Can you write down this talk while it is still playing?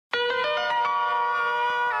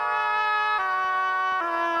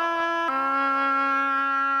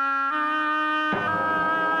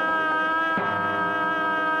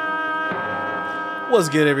What's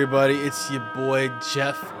good, everybody? It's your boy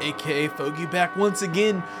Jeff, aka Foggy, back once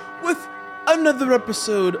again with another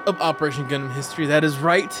episode of Operation Gundam History. That is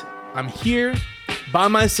right, I'm here by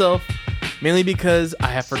myself, mainly because I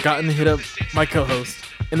have forgotten to hit up my co-host,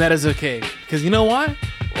 and that is okay, because you know why?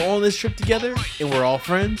 We're all on this trip together, and we're all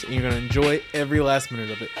friends, and you're going to enjoy every last minute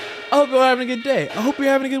of it. I hope you're having a good day, I hope you're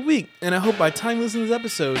having a good week, and I hope by the time you listen to this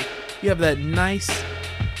episode, you have that nice,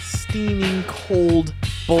 steaming, cold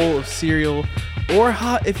bowl of cereal, or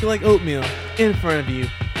hot if you like oatmeal, in front of you,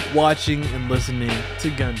 watching and listening to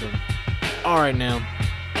Gundam. Alright now,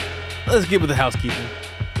 let's get with the housekeeping.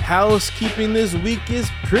 Housekeeping this week is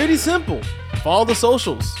pretty simple. Follow the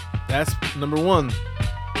socials. That's number one.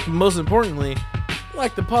 Most importantly,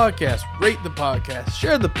 like the podcast, rate the podcast,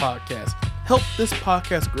 share the podcast, help this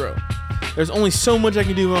podcast grow. There's only so much I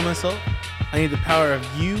can do by myself. I need the power of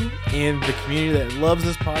you and the community that loves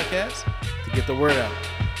this podcast to get the word out.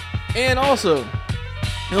 And also,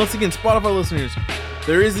 and once again, Spotify listeners,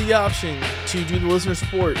 there is the option to do the listener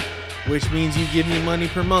support, which means you give me money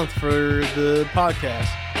per month for the podcast.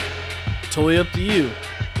 Totally up to you.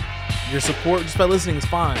 Your support just by listening is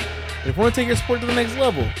fine. But if you want to take your support to the next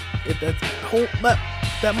level, if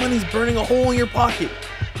that money's burning a hole in your pocket,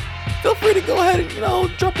 feel free to go ahead and,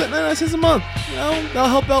 drop that 99 cents a month. That'll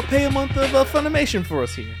help out pay a month of Funimation for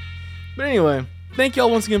us here. But anyway, thank y'all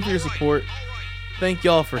once again for your support. Thank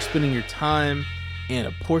y'all for spending your time and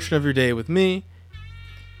a portion of your day with me.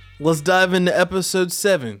 Let's dive into episode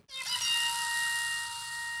 7.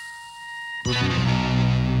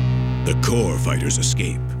 The core fighters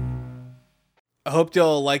escape. I hope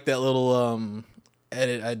y'all like that little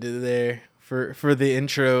edit I did there for the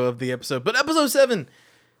intro of the episode. But episode 7,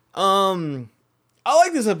 I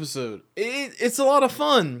like this episode. It's a lot of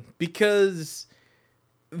fun because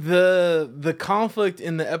the conflict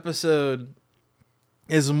in the episode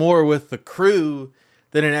is more with the crew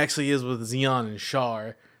than it actually is with Zeon and Char.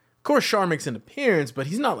 Of course, Char makes an appearance, but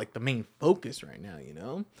he's not like the main focus right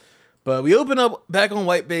now, But we open up back on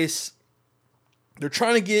White Base. They're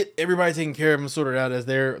trying to get everybody taken care of and sorted out as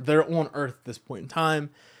they're on Earth at this point in time.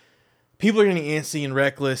 People are getting antsy and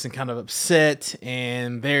reckless and kind of upset,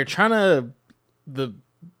 and they're the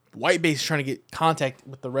White Base is trying to get contact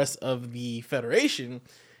with the rest of the Federation, and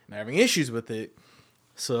they're having issues with it.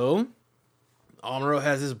 So Amuro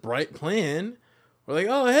has this bright plan. We're like,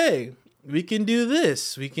 oh, hey, we can do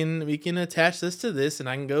this. We can attach this to this, and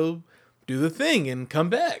I can go do the thing and come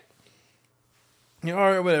back. All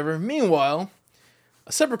right, whatever. Meanwhile,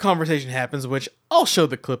 a separate conversation happens, which I'll show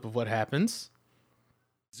the clip of what happens.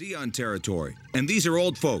 Zeon territory, and these are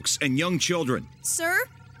old folks and young children. Sir,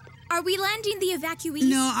 are we landing the evacuees?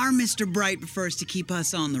 No, our Mr. Bright prefers to keep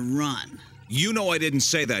us on the run. You know I didn't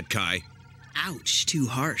say that, Kai. Ouch, too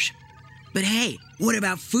harsh. But hey, what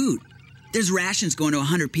about food? There's rations going to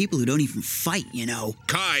 100 people who don't even fight,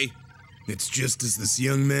 Kai! It's just as this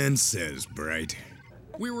young man says, Bright.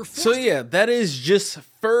 So yeah, that is just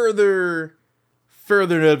further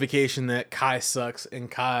notification that Kai sucks and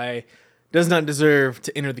Kai does not deserve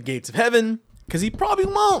to enter the gates of heaven, because he probably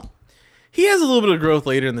won't. He has a little bit of growth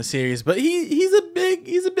later in the series, but he's a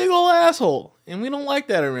big old asshole, and we don't like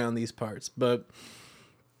that around these parts. But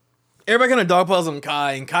everybody kind of dogpiles on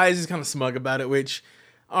Kai, and Kai is just kind of smug about it, which,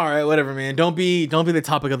 all right, whatever, man. Don't be the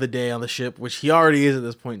topic of the day on the ship, which he already is at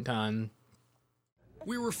this point in time.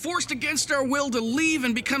 We were forced against our will to leave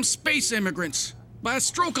and become space immigrants. By a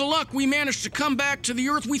stroke of luck, we managed to come back to the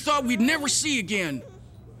Earth we thought we'd never see again.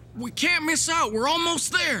 We can't miss out. We're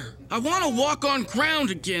almost there. I want to walk on ground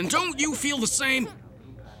again. Don't you feel the same?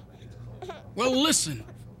 Well, listen.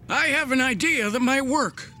 I have an idea that might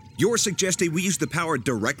work. You're suggesting we use the power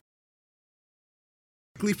directly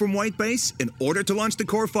from White Base in order to launch the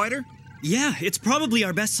core fighter? Yeah, it's probably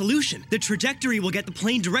our best solution. The trajectory will get the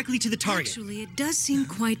plane directly to the target. Actually, it does seem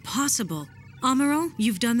quite possible. Amuro,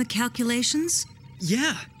 you've done the calculations?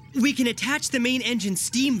 Yeah. We can attach the main engine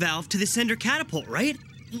steam valve to the center catapult, right?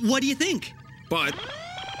 What do you think? But...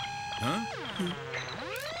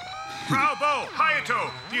 Bravo,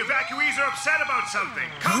 Hayato, the evacuees are upset about something.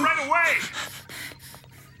 Come right away!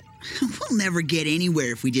 We'll never get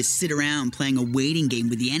anywhere if we just sit around playing a waiting game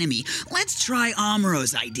with the enemy. Let's try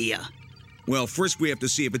Amuro's idea. Well, first we have to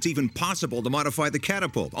see if it's even possible to modify the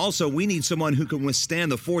catapult. Also, we need someone who can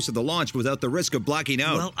withstand the force of the launch without the risk of blacking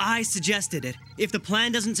out. Well, I suggested it. If the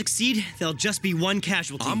plan doesn't succeed, there'll just be one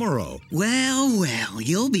casualty. Amuro. Well,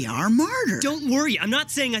 you'll be our martyr. Don't worry, I'm not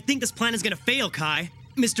saying I think this plan is gonna fail, Kai.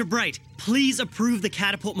 Mr. Bright, please approve the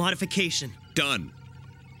catapult modification. Done.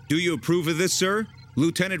 Do you approve of this, sir?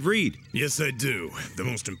 Lieutenant Reed. Yes, I do. The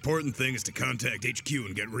most important thing is to contact HQ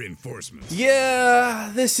and get reinforcements.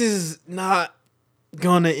 Yeah, this is not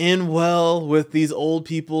gonna end well with these old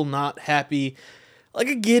people not happy. Like,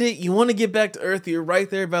 I get it. You want to get back to Earth. You're right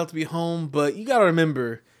there about to be home. But you got to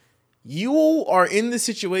remember, you are in this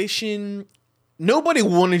situation. Nobody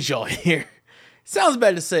wanted y'all here. Sounds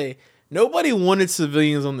bad to say. Nobody wanted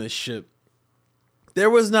civilians on this ship. There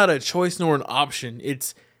was not a choice nor an option.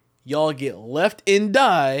 It's y'all get left and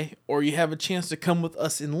die, or you have a chance to come with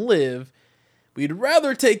us and live. We'd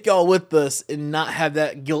rather take y'all with us and not have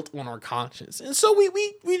that guilt on our conscience. And so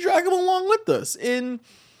we drag them along with us. And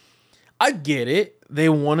I get it. They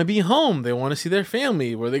want to be home. They want to see their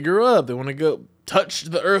family where they grew up. They want to go touch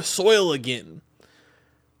the Earth's soil again.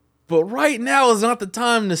 But right now is not the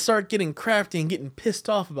time to start getting crafty and getting pissed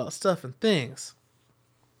off about stuff and things.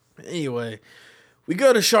 Anyway, we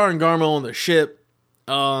go to Char and Garmo on the ship.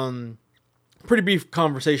 Pretty brief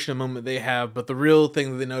conversation a moment they have, but the real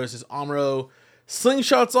thing that they notice is Amuro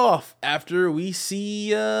slingshots off after we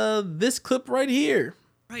see this clip right here.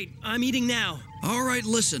 Right, I'm eating now. All right,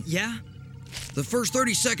 listen. Yeah? The first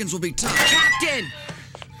 30 seconds will be tough. Captain!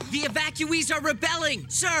 The evacuees are rebelling,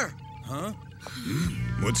 sir! Huh?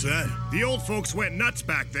 What's that? The old folks went nuts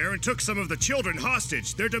back there and took some of the children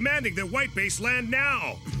hostage. They're demanding that White Base land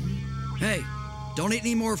now. Hey, don't eat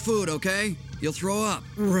any more food, okay? You'll throw up.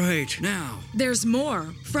 Right. Now. There's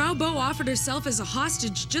more. Frau Bow offered herself as a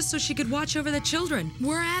hostage just so she could watch over the children.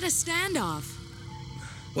 We're at a standoff.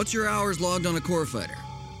 What's your hours logged on a core fighter?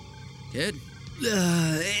 Kid?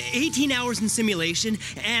 18 hours in simulation,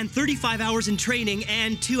 and 35 hours in training,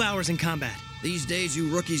 and 2 hours in combat. These days, you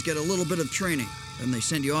rookies get a little bit of training, then they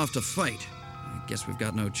send you off to fight. I guess we've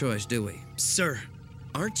got no choice, do we? Sir.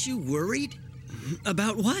 Aren't you worried?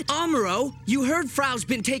 About what? Amuro, you heard Frau's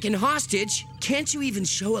been taken hostage. Can't you even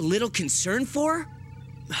show a little concern for her?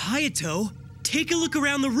 Hayato, take a look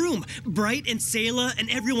around the room. Bright and Sayla and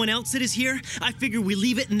everyone else that is here, I figure we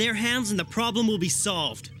leave it in their hands and the problem will be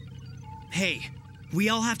solved. Hey, we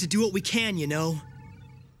all have to do what we can, you know?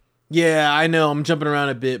 Yeah, I know I'm jumping around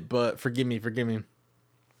a bit, but forgive me.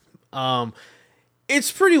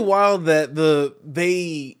 It's pretty wild that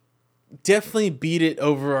they definitely beat it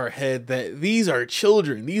over our head that these are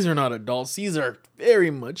children. These are not adults. These are very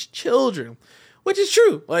much children, which is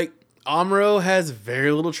true. Like, Amuro has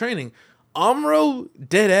very little training. Amuro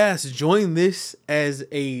deadass joined this as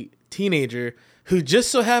a teenager who just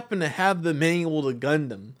so happened to have the manual to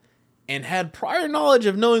Gundam and had prior knowledge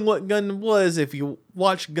of knowing what Gundam was if you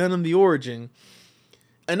watch Gundam The Origin,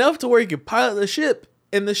 enough to where he could pilot the ship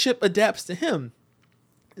and the ship adapts to him.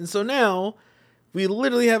 And so now we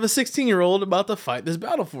literally have a 16-year-old about to fight this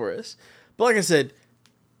battle for us. But like I said,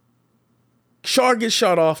 Char gets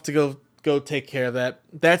shot off to go take care of that.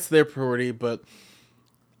 That's their priority, but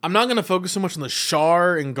I'm not going to focus so much on the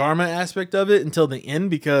Char and Garma aspect of it until the end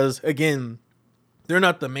because, again, they're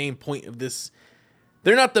not the main point of this.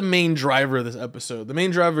 They're not the main driver of this episode. The main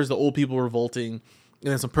driver is the old people revolting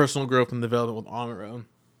and then some personal growth and development with Amuro.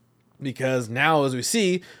 Because now, as we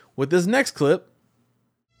see with this next clip,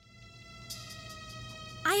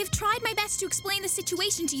 I have tried my best to explain the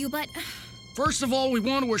situation to you, but... First of all, we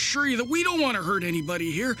want to assure you that we don't want to hurt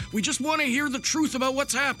anybody here. We just want to hear the truth about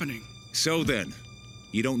what's happening. So then,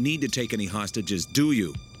 you don't need to take any hostages, do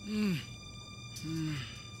you?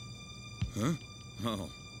 Huh? Oh.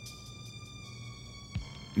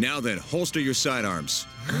 Now then, holster your sidearms.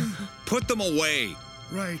 Put them away.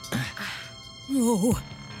 Right. Oh,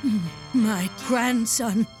 my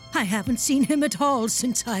grandson. I haven't seen him at all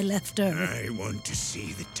since I left Earth. I want to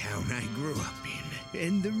see the town I grew up in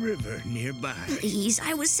and the river nearby. Please,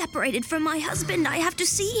 I was separated from my husband. I have to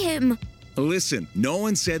see him. Listen, no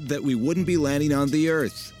one said that we wouldn't be landing on the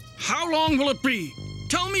Earth. How long will it be?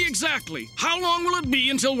 Tell me exactly. How long will it be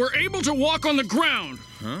until we're able to walk on the ground?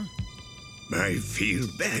 Huh? I feel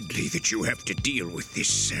badly that you have to deal with this,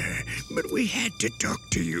 sir, but we had to talk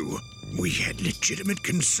to you. We had legitimate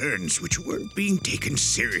concerns which weren't being taken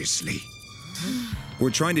seriously. We're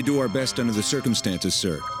trying to do our best under the circumstances,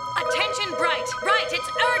 sir. Attention, Bright! Bright, it's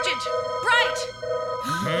urgent! Bright!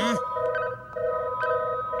 Huh?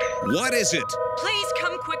 What is it? Please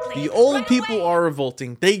come quickly. the old people are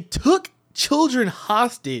revolting. They took children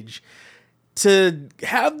hostage to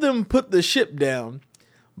have them put the ship down.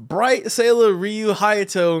 Bright, Sailor, Ryu,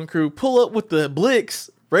 Hayato, and crew pull up with the Blix,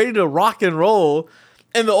 ready to rock and roll.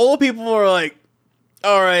 And the old people are like,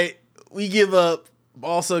 all right, we give up.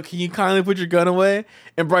 Also, can you kindly put your gun away?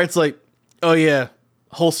 And Bright's like, oh yeah,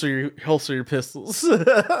 holster your pistols.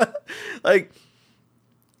 Like,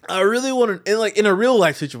 I really want to, in a real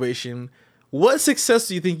life situation, what success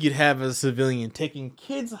do you think you'd have as a civilian taking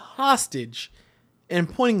kids hostage and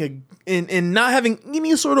pointing and not having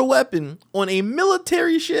any sort of weapon on a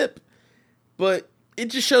military ship? But it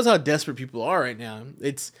just shows how desperate people are right now.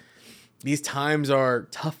 These times are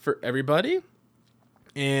tough for everybody,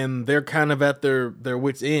 and they're kind of at their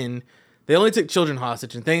wits' end. They only took children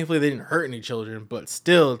hostage, and thankfully they didn't hurt any children, but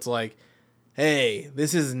still, it's like, hey,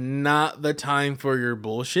 this is not the time for your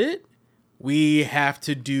bullshit. We have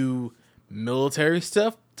to do military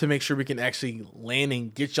stuff to make sure we can actually land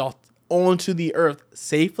and get y'all onto the earth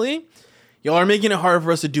safely. Y'all are making it hard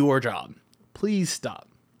for us to do our job. Please stop.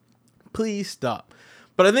 Please stop.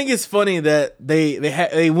 But I think it's funny that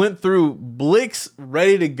they went through Blix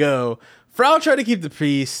ready to go. Frau tried to keep the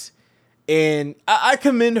peace, and I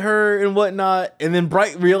commend her and whatnot. And then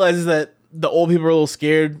Bright realizes that the old people are a little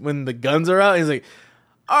scared when the guns are out. He's like,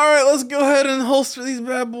 all right, let's go ahead and holster these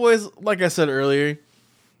bad boys, like I said earlier.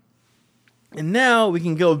 And now we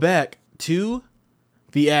can go back to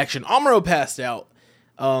the action. Amuro passed out.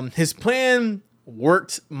 His plan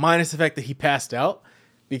worked minus the fact that he passed out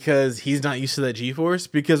because he's not used to that G-force.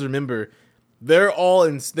 Because remember, they're all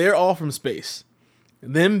from space.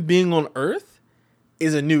 Them being on Earth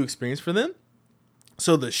is a new experience for them.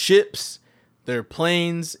 So the ships, their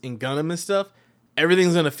planes and Gundam and stuff,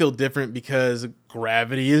 everything's going to feel different because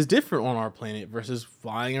gravity is different on our planet versus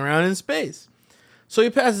flying around in space. So he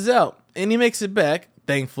passes out and he makes it back,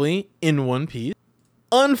 thankfully, in one piece.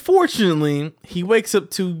 Unfortunately, he wakes up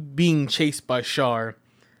to being chased by Char.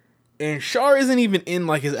 And Char isn't even in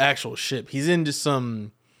like his actual ship. He's in just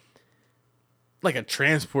some like a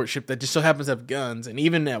transport ship that just so happens to have guns. And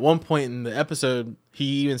even at one point in the episode,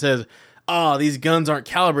 he even says, these guns aren't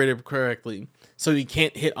calibrated correctly, so he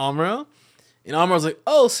can't hit Amuro. And Amuro's like,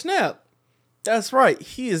 oh snap, that's right,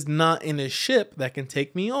 he is not in a ship that can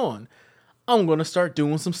take me on. I'm gonna start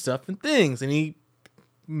doing some stuff and things. And he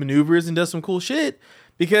maneuvers and does some cool shit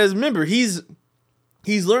because remember, he's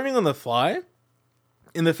learning on the fly.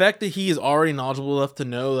 And the fact that he is already knowledgeable enough to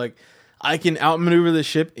know, like, I can outmaneuver the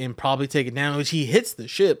ship and probably take it down, which he hits the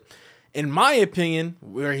ship. In my opinion,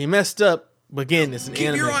 where he messed up, again, it's an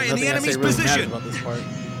anime. Keep your eye on the enemy's position. About this part.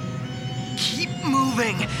 Keep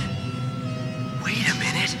moving. Wait a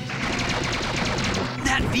minute.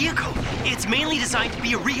 That vehicle, it's mainly designed to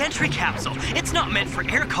be a re-entry capsule. It's not meant for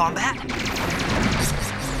air combat.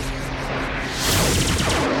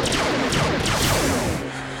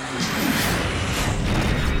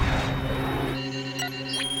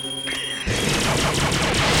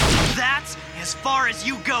 That's as far as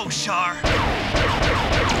you go, Char.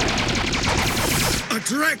 A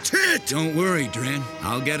direct hit! Don't worry, Dren.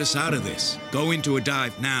 I'll get us out of this. Go into a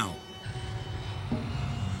dive now.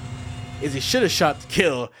 Is he should have shot to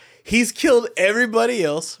kill. He's killed everybody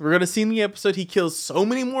else. We're going to see in the episode he kills so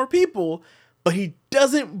many more people, but he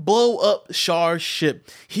doesn't blow up Char's ship.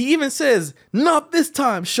 He even says, not this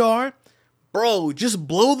time, Char. Bro, just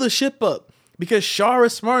blow the ship up. Because Char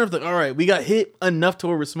is smart enough to, all right, we got hit enough to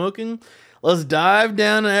where we're smoking. Let's dive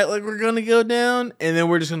down and act like we're going to go down. And then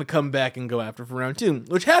we're just going to come back and go after for round 2.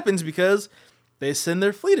 Which happens because they send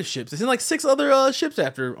their fleet of ships. They send like 6 other ships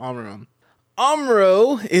after Amuro.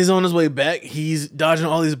 Amuro is on his way back. He's dodging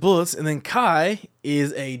all these bullets. And then Kai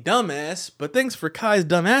is a dumbass. But thanks for Kai's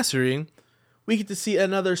dumbassery, we get to see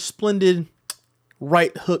another splendid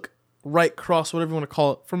right hook, right cross, whatever you want to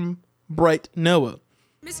call it, from Bright Noah.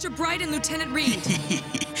 Mr. Bright and Lieutenant Reed.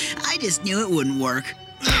 I just knew it wouldn't work.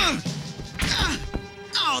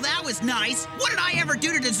 Oh, that was nice. What did I ever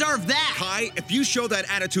do to deserve that? Kai, if you show that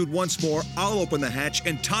attitude once more, I'll open the hatch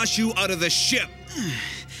and toss you out of the ship.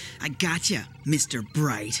 I gotcha, Mr.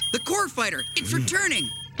 Bright. The core fighter, it's returning.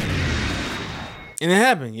 And it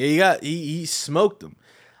happened. Yeah, he smoked him.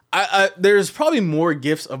 There's probably more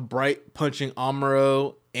gifs of Bright punching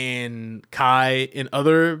Amuro and Kai and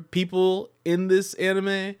other people in this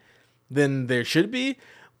anime than there should be,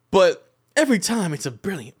 but every time it's a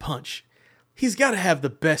brilliant punch. He's got to have the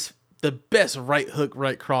best right hook,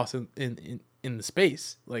 right cross in the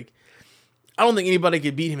space. Like, I don't think anybody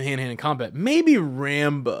could beat him hand-to-hand in combat. Maybe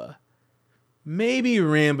Rambo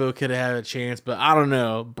could have had a chance, but I don't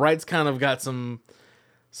know. Bright's kind of got some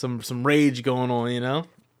rage going on, you know.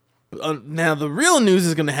 Now the real news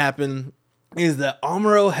is going to happen is that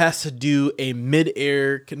Amuro has to do a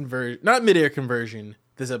mid-air conversion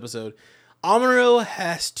this episode. Amuro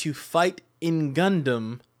has to fight in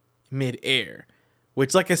Gundam mid-air,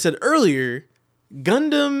 which, like I said earlier,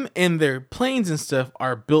 Gundam and their planes and stuff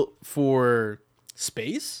are built for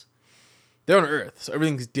space. They're on Earth, so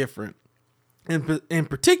everything's different. And in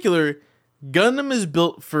particular, Gundam is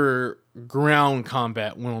built for ground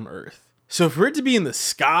combat when on Earth. So for it to be in the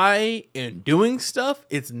sky and doing stuff,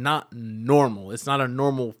 it's not normal. It's not a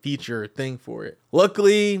normal feature or thing for it.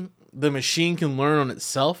 Luckily, the machine can learn on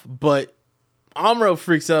itself, but Amuro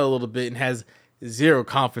freaks out a little bit and has zero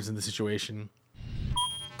confidence in the situation.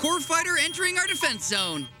 Core fighter entering our defense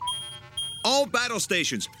zone. All battle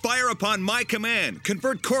stations, fire upon my command.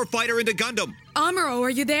 Convert Core Fighter into Gundam. Amuro, are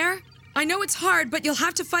you there? I know it's hard, but you'll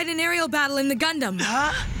have to fight an aerial battle in the Gundam.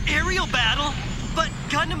 Huh? Aerial battle? But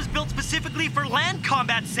Gundam's built specifically for land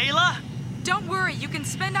combat, Sayla. Don't worry, you can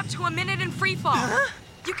spend up to a minute in freefall. Huh?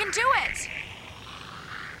 You can do it.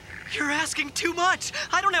 You're asking too much.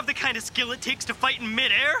 I don't have the kind of skill it takes to fight in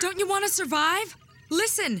midair. Don't you want to survive?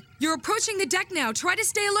 Listen, you're approaching the deck now. Try to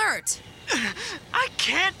stay alert. I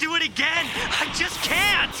can't do it again. I just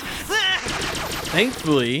can't.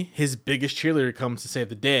 Thankfully, his biggest cheerleader comes to save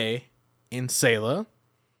the day in Sayla.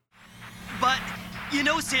 But, you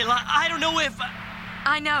know, Sayla, I don't know if...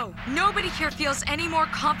 I know. Nobody here feels any more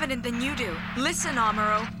confident than you do. Listen,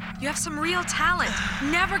 Amuro, you have some real talent.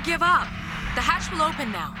 Never give up. The hatch will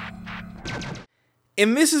open now.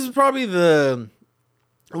 And this is probably probably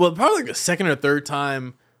like the second or third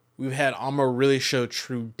time we've had Amuro really show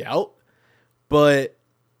true doubt. But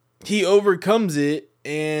he overcomes it,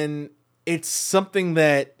 and it's something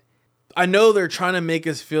that I know they're trying to make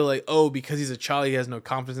us feel like, oh, because he's a child, he has no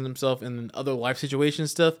confidence in himself, and in other life situation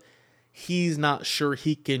stuff, he's not sure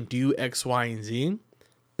he can do X, Y, and Z.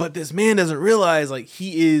 But this man doesn't realize, like,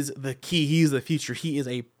 he is the key. He's the future. He is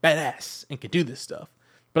a badass and can do this stuff.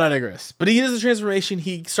 But I digress. But he does the transformation.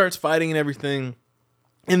 He starts fighting and everything.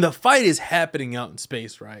 And the fight is happening out in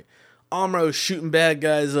space, right? Amuro's shooting bad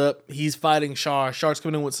guys up. He's fighting Char. Char's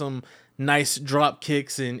coming in with some nice drop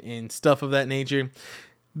kicks and stuff of that nature.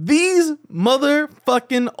 These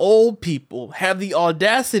motherfucking old people have the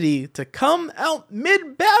audacity to come out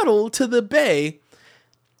mid-battle to the bay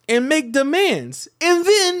and make demands. And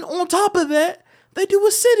then, on top of that, they do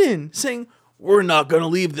a sit-in saying, we're not going to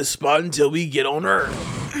leave this spot until we get on Earth.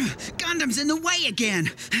 Gundam's in the way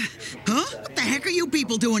again. Huh? What the heck are you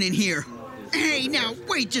people doing in here? Hey, now,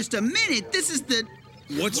 wait just a minute. This is the...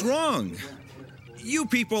 What's wrong? You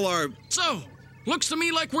people are... So, looks to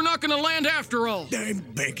me like we're not gonna land after all. I'm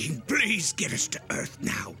begging, please get us to Earth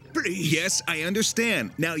now, please. Yes, I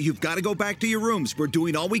understand. Now you've got to go back to your rooms. We're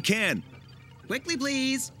doing all we can. Quickly,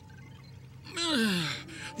 please.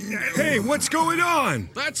 Hey, what's going on?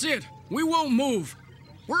 That's it. We won't move.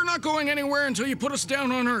 We're not going anywhere until you put us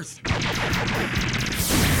down on Earth.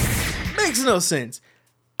 Makes no sense.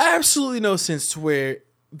 Absolutely no sense to where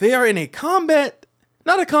they are in a combat,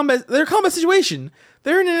 they're a combat situation.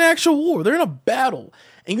 They're in an actual war. They're in a battle.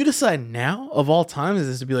 And you decide now, of all times,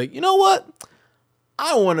 is to be like, you know what?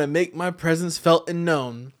 I want to make my presence felt and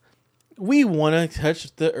known. We want to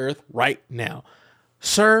touch the Earth right now.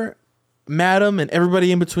 Sir, madam, and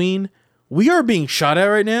everybody in between, we are being shot at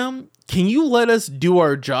right now. Can you let us do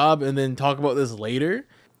our job and then talk about this later?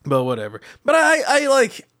 But whatever. But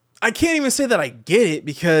I can't even say that I get it,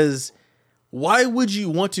 because why would you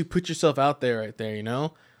want to put yourself out there right there, you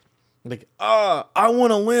know? Like, I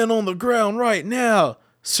want to land on the ground right now.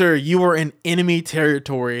 Sir, you are in enemy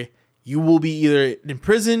territory. You will be either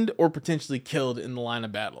imprisoned or potentially killed in the line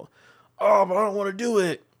of battle. Oh, but I don't want to do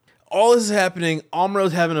it. All this is happening.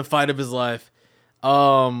 Amuro's having a fight of his life.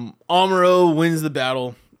 Amuro wins the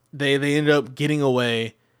battle. They end up getting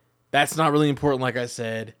away. That's not really important, like I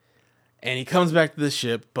said. And he comes back to the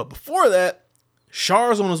ship. But before that,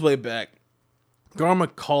 Char's on his way back.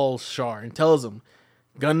 Garma calls Char and tells him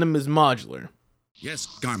Gundam is modular. Yes,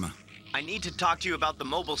 Garma. I need to talk to you about the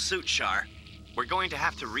mobile suit, Char. We're going to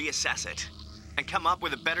have to reassess it and come up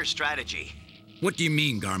with a better strategy. What do you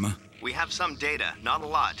mean, Garma? We have some data, not a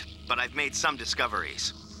lot, but I've made some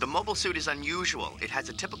discoveries. The mobile suit is unusual. It has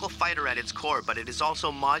a typical fighter at its core, but it is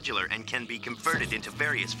also modular and can be converted into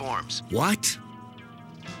various forms. What?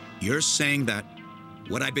 You're saying that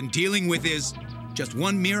what I've been dealing with is just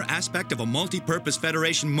one mere aspect of a multi-purpose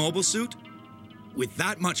Federation mobile suit? With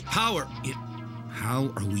that much power,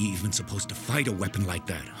 how are we even supposed to fight a weapon like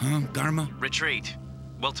that, huh, Garma? Retreat.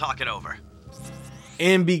 We'll talk it over.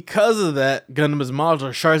 And because of that, Gundam is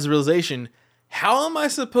modular. Char's realization, how am I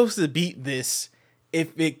supposed to beat this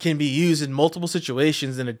if it can be used in multiple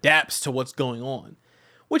situations and adapts to what's going on?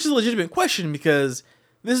 Which is a legitimate question, because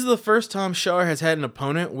this is the first time Char has had an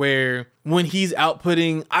opponent where when he's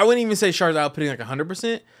outputting, I wouldn't even say Char's outputting like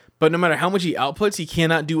 100%, but no matter how much he outputs, he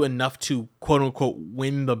cannot do enough to quote unquote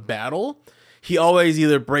win the battle. He always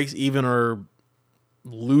either breaks even or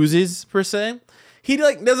loses, per se. He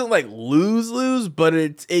doesn't lose, but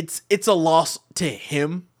it's a loss to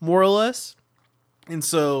him, more or less. And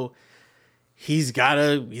so he's got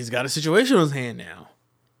a situation on his hand now.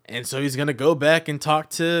 And so he's gonna go back and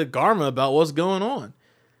talk to Garma about what's going on.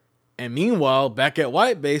 And meanwhile, back at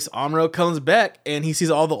White Base, Amuro comes back and he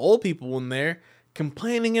sees all the old people in there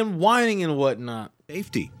complaining and whining and whatnot.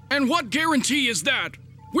 Safety. And what guarantee is that?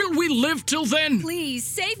 Will we live till then? Please,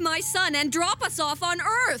 save my son and drop us off on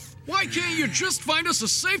Earth! Why can't you just find us a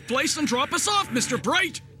safe place and drop us off, Mr.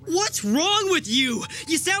 Bright? What's wrong with you?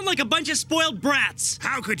 You sound like a bunch of spoiled brats.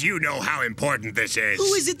 How could you know how important this is?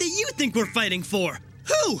 Who is it that you think we're fighting for?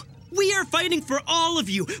 Who? We are fighting for all of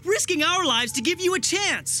you, risking our lives to give you a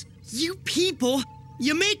chance. You people,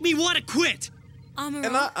 you make me want to quit. And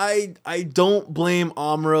I don't blame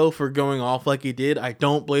Amuro for going off like he did. I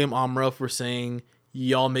don't blame Amuro for saying,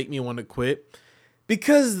 y'all make me want to quit.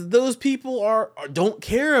 Because those people don't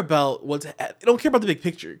care about they don't care about the big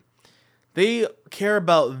picture. They care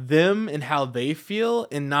about them and how they feel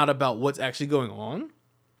and not about what's actually going on.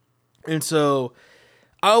 And so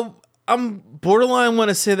I'm borderline want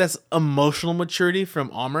to say that's emotional maturity from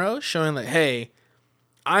Amuro, showing that, hey,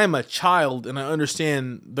 I am a child and I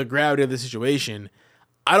understand the gravity of the situation.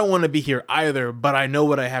 I don't want to be here either, but I know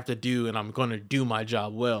what I have to do and I'm going to do my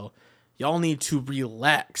job well. Y'all need to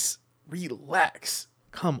relax. Relax.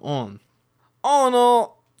 Come on. All in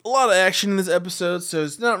all, a lot of action in this episode, so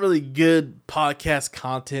it's not really good podcast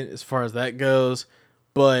content as far as that goes,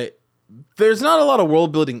 but there's not a lot of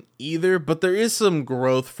world building either, but there is some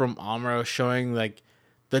growth from Amuro showing like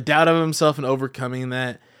the doubt of himself and overcoming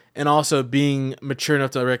that, and also being mature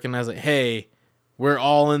enough to recognize like, hey, we're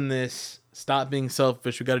all in this. Stop being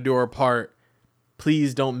selfish. We got to do our part.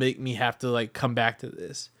 Please don't make me have to like come back to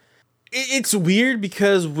this. It's weird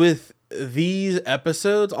because with these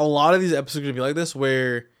episodes, a lot of these episodes are going to be like this,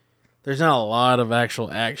 where there's not a lot of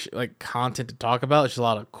actual action, like content to talk about. It's just a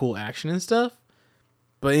lot of cool action and stuff.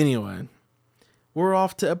 But anyway, we're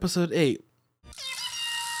off to episode 8.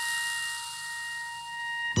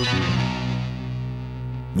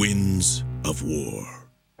 Winds of War.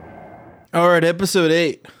 All right, episode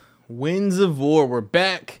 8, Winds of War. We're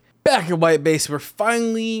back at White Base. We're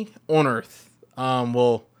finally on Earth.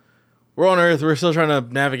 Well, we're on Earth. We're still trying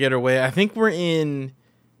to navigate our way. I think we're in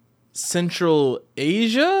Central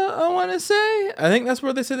Asia, I want to say. I think that's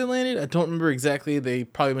where they said they landed. I don't remember exactly. They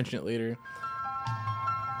probably mention it later.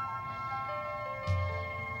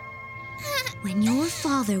 When your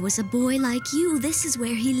father was a boy like you, this is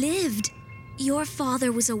where he lived. Your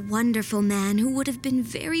father was a wonderful man who would have been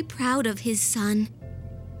very proud of his son.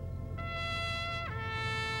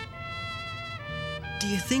 Do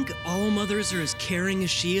you think all mothers are as caring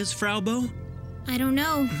as she is, Frau Bo? I don't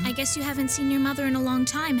know. I guess you haven't seen your mother in a long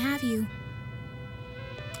time, have you?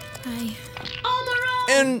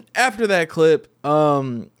 And after that clip,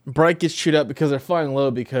 Bright gets chewed up because they're flying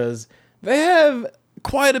low because they have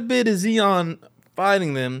quite a bit of Zeon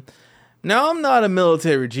fighting them. Now, I'm not a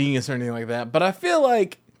military genius or anything like that, but I feel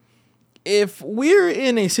like if we're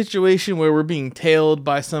in a situation where we're being tailed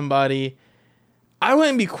by somebody, I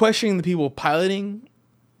wouldn't be questioning the people piloting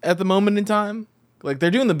at the moment in time. Like,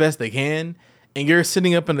 they're doing the best they can, and you're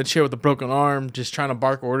sitting up in the chair with a broken arm just trying to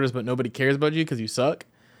bark orders, but nobody cares about you because you suck.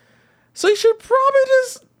 So you should probably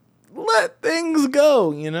just let things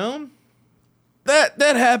go, you know?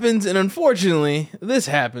 That happens, and unfortunately, this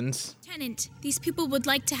happens. Lieutenant, these people would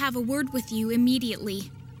like to have a word with you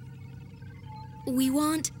immediately. We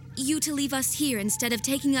want you to leave us here instead of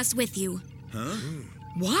taking us with you. Huh?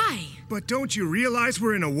 Why? But don't you realize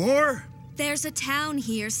we're in a war? There's a town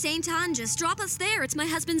here, St. Angus. Drop us there. It's my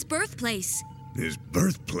husband's birthplace. His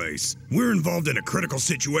birthplace? We're involved in a critical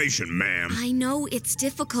situation, ma'am. I know it's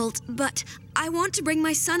difficult, but I want to bring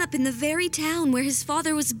my son up in the very town where his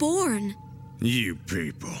father was born. You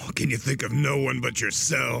people, can you think of no one but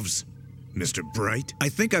yourselves? Mr. Bright? I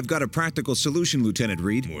think I've got a practical solution, Lieutenant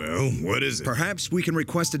Reed. Well, what is it? Perhaps we can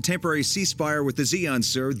request a temporary ceasefire with the Zeon,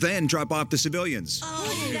 sir, then drop off the civilians.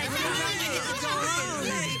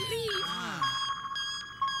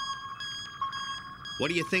 What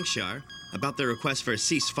do you think, Shar, about the request for a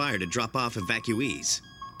ceasefire to drop off evacuees?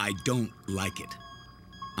 I don't like it.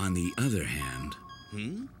 On the other hand,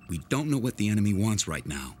 we don't know what the enemy wants right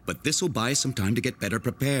now, but this will buy us some time to get better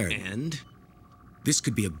prepared. And? This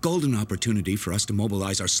could be a golden opportunity for us to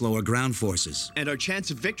mobilize our slower ground forces. And our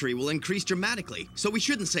chance of victory will increase dramatically, so we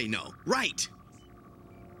shouldn't say no, right?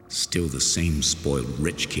 Still the same spoiled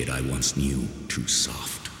rich kid I once knew, too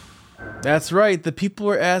soft. That's right, the people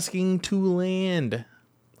are asking to land.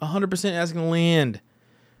 100% asking to land.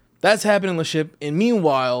 That's happening on the ship, and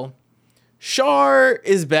meanwhile, Shar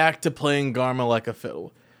is back to playing Garma like a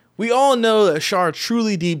fiddle. We all know that Shar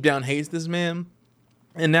truly deep down hates this man,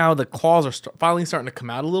 and now the claws are finally starting to come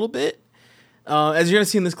out a little bit. As you're going to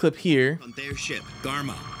see in this clip here. On their ship.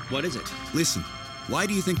 Garma. What is it? Listen, why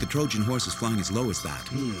do you think the Trojan horse is flying as low as that?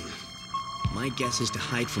 My guess is to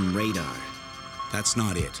hide from radar. That's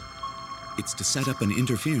not it. It's to set up an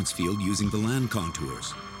interference field using the land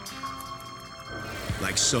contours.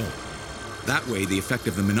 Like so. That way, the effect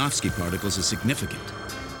of the Minovsky particles is significant.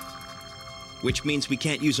 Which means we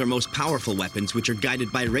can't use our most powerful weapons, which are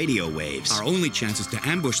guided by radio waves. Our only chance is to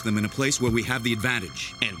ambush them in a place where we have the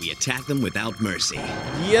advantage. And we attack them without mercy.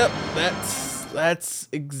 Yep, that's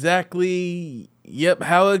exactly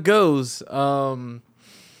how it goes.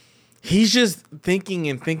 He's just thinking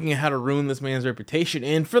of how to ruin this man's reputation,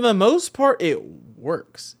 and for the most part, it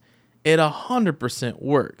works. It 100%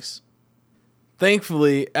 works.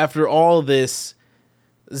 Thankfully, after all this,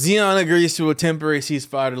 Zeon agrees to a temporary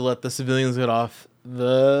ceasefire to let the civilians get off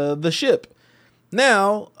the ship.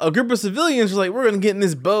 Now, a group of civilians are like, we're going to get in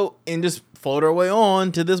this boat and just float our way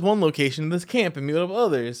on to this one location, this camp, and meet up with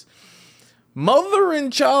others. Mother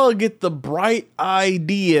and child get the bright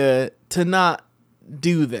idea to not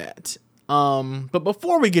do that. But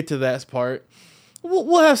before we get to that part,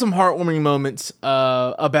 we'll have some heartwarming moments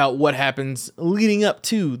about what happens leading up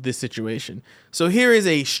to this situation. So here is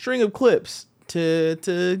a string of clips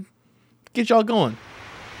to get y'all going.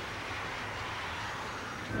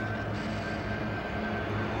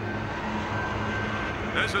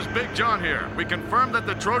 This is Big John here. We confirm that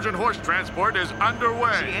the Trojan horse transport is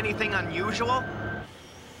underway. See anything unusual?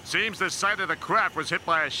 Seems the side of the craft was hit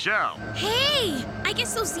by a shell. Hey! I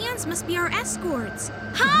guess those Zeons must be our escorts.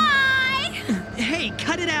 Hi! Hey,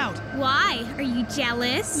 cut it out! Why? Are you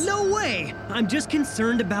jealous? No way! I'm just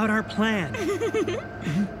concerned about our plan.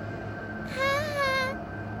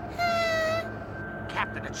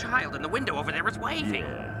 Captain, a child in the window over there is waving.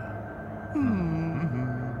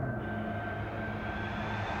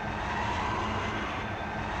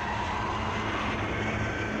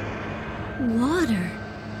 Water.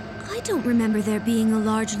 I don't remember there being a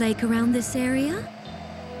large lake around this area.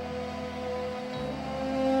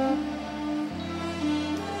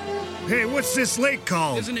 Hey, what's this lake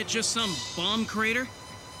called? Isn't it just some bomb crater?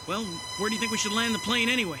 Well, where do you think we should land the plane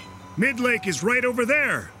anyway? Mid-Lake is right over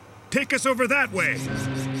there. Take us over that way.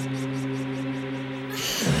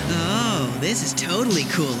 Oh, this is totally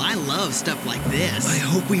cool. I love stuff like this. I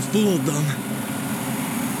hope we fooled them.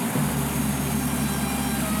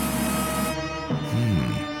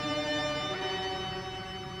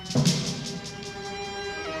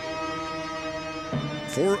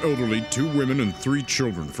 Four elderly, 2 women, and 3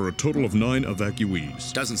 children for a total of 9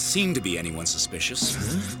 evacuees. Doesn't seem to be anyone suspicious.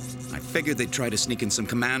 I figured they'd try to sneak in some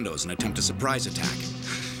commandos and attempt a surprise attack.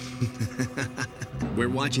 We're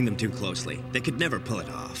watching them too closely. They could never pull it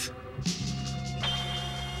off.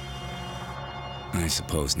 I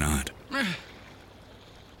suppose not.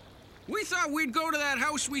 We thought we'd go to that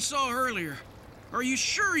house we saw earlier. Are you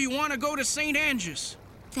sure you want to go to St. Angus?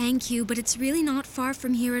 Thank you, but it's really not far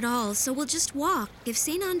from here at all, so we'll just walk. If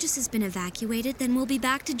St. Angus has been evacuated, then we'll be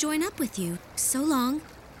back to join up with you. So long.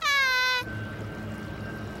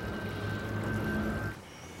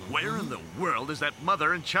 Where in the world is that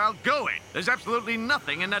mother and child going? There's absolutely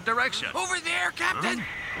nothing in that direction. Over there, Captain!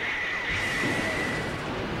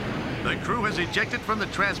 The crew has ejected from the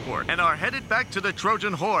transport and are headed back to the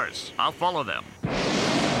Trojan horse. I'll follow them.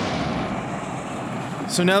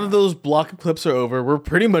 So now that those block of clips are over, we're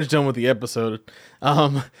pretty much done with the episode.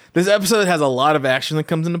 This episode has a lot of action that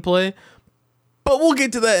comes into play, but we'll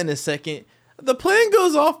get to that in a second. The plan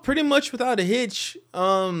goes off pretty much without a hitch,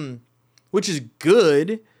 which is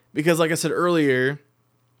good because, like I said earlier,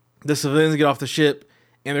 the civilians get off the ship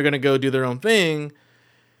and they're going to go do their own thing.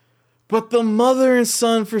 But the mother and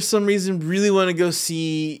son, for some reason, really want to go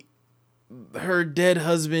see her dead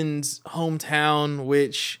husband's hometown,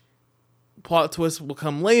 which plot twist will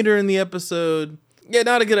come later in the episode. Yeah,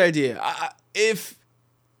 not a good idea. If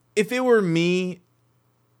it were me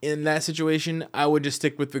in that situation, I would just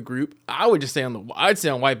stick with the group. I would just I'd stay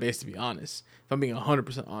on white base, to be honest, if I'm being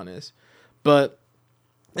 100% honest. But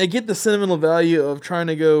I get the sentimental value of trying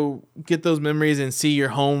to go get those memories and see your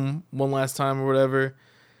home one last time or whatever.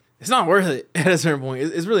 It's not worth it at a certain point.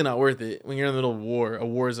 It's really not worth it when you're in the middle of a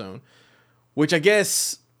war zone, which I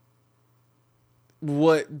guess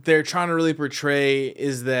what they're trying to really portray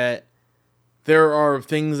is that there are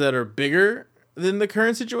things that are bigger than the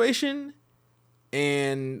current situation.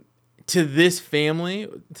 And to this family,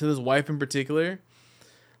 to this wife in particular,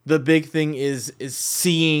 the big thing is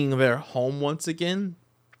seeing their home once again,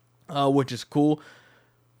 which is cool.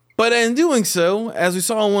 But in doing so, as we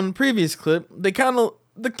saw in one previous clip, the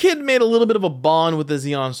kid made a little bit of a bond with the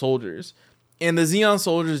Zeon soldiers. And the Zeon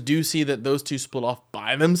soldiers do see that those two split off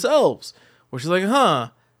by themselves, which is like,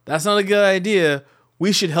 that's not a good idea.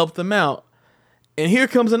 We should help them out. And here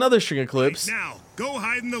comes another string of clips. Now, Go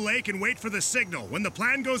hide in the lake and wait for the signal. When the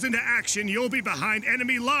plan goes into action, you'll be behind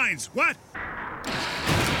enemy lines. What?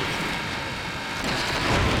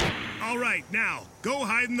 All right, now, go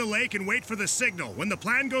hide in the lake and wait for the signal. When the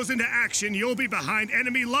plan goes into action, you'll be behind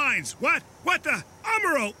enemy lines. What? What the?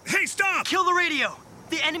 Amuro! Hey, stop! Kill the radio!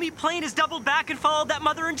 The enemy plane has doubled back and followed that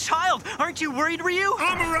mother and child. Aren't you worried, Ryu?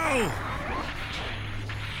 Amuro!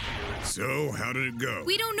 So, how did it go?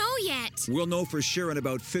 We don't know yet. We'll know for sure in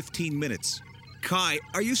about 15 minutes. Kai,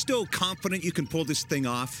 are you still confident you can pull this thing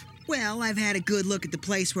off? Well, I've had a good look at the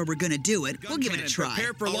place where we're gonna do it. We'll give it a try.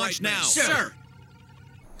 Prepare for launch right, now. Sir!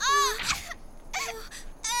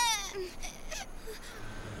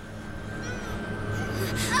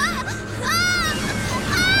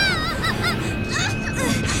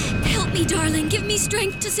 Help me, darling. Give me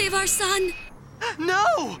strength to save our son.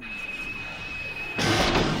 No!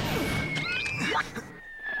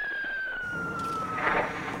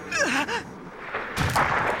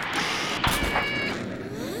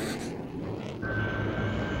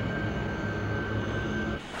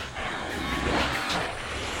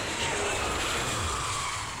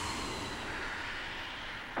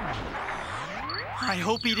 I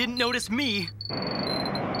hope he didn't notice me.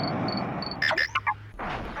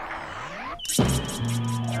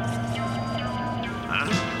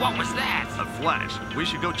 What was that? A flash. We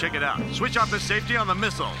should go check it out. Switch off the safety on the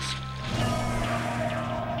missiles.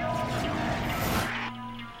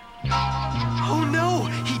 Oh no!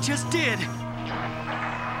 He just did!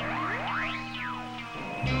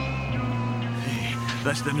 Hey,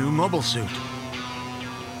 that's the new mobile suit.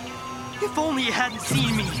 If only he hadn't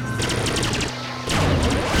seen me!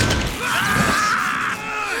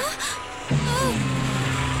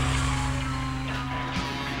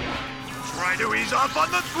 Try to ease off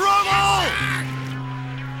on the throttle!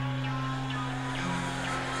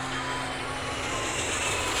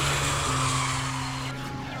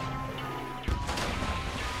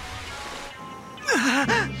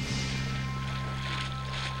 I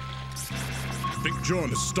think John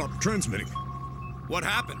has stopped transmitting. What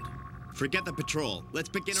happened? Forget the patrol. Let's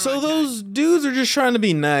begin our So attack. those dudes are just trying to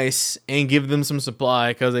be nice and give them some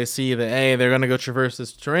supply because they see that, hey, they're going to go traverse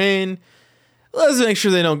this terrain. Let's make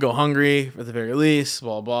sure they don't go hungry at the very least,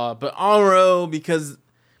 blah, blah. But Amuro, because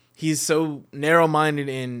he's so narrow-minded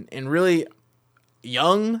and really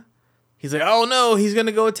young, he's like, oh no, he's going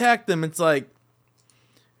to go attack them. It's like,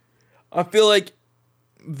 I feel like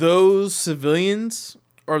those civilians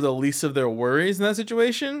are the least of their worries in that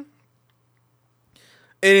situation.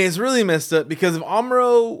 And it's really messed up because if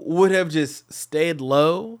Amuro would have just stayed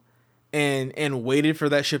low and waited for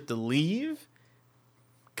that ship to leave,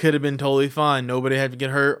 could have been totally fine. Nobody had to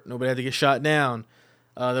get hurt. Nobody had to get shot down.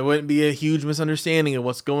 There wouldn't be a huge misunderstanding of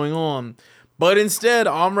what's going on. But instead,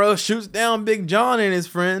 Amuro shoots down Big John and his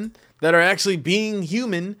friend that are actually being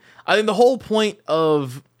human. I think the whole point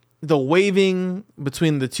of the waving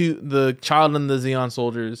between the child and the Zeon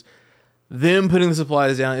soldiers, them putting the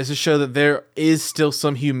supplies down, is to show that there is still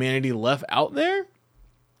some humanity left out there.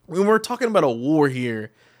 When we're talking about a war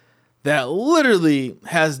here that literally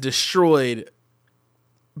has destroyed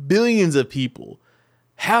billions of people.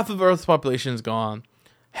 Half of Earth's population is gone.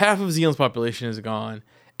 Half of Zeon's population is gone.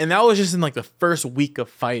 And that was just in like the first week of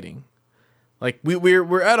fighting. Like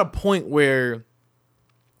we're at a point where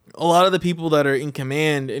a lot of the people that are in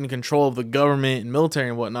command, in control of the government and military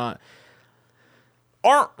and whatnot,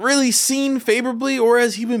 aren't really seen favorably or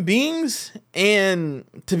as human beings. And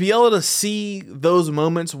to be able to see those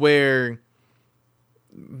moments where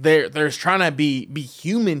they're trying to be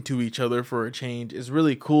human to each other for a change is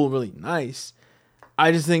really cool, really nice.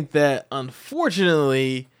 I just think that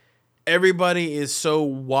unfortunately everybody is so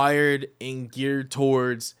wired and geared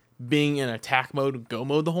towards being in attack mode and go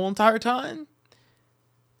mode the whole entire time.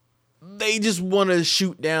 They just want to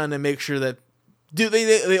shoot down and make sure that they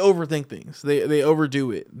overthink things. They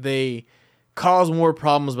overdo it. They cause more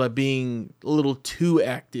problems by being a little too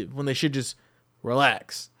active when they should just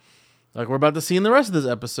relax. Like we're about to see in the rest of this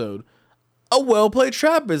episode, a well-played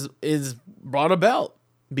trap is brought about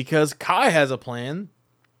because Kai has a plan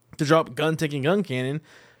to drop gun-taking gun cannon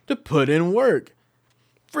to put in work.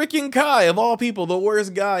 Freaking Kai, of all people, the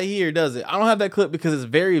worst guy here, does it. I don't have that clip because it's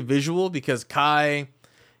very visual, because Kai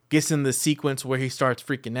gets in the sequence where he starts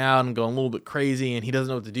freaking out and going a little bit crazy, and he doesn't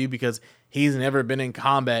know what to do because he's never been in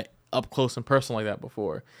combat up close and personal like that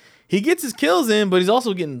before. He gets his kills in, but he's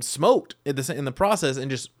also getting smoked in the process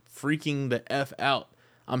and just freaking the F out.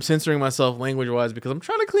 I'm censoring myself language-wise because I'm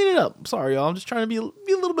trying to clean it up. I'm sorry, y'all. I'm just trying to be a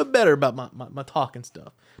little bit better about my talk and stuff.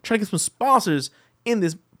 I'm trying to get some sponsors in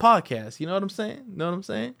this podcast. You know what I'm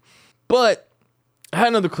saying? But I had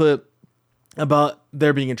another clip about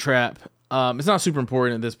there being a trap. It's not super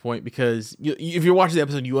important at this point because if you're watching the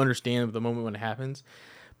episode, you understand the moment when it happens.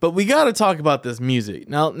 But we got to talk about this music.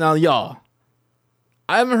 Now, y'all,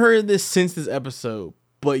 I haven't heard this since this episode,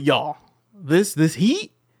 but y'all, this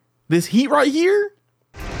heat right here.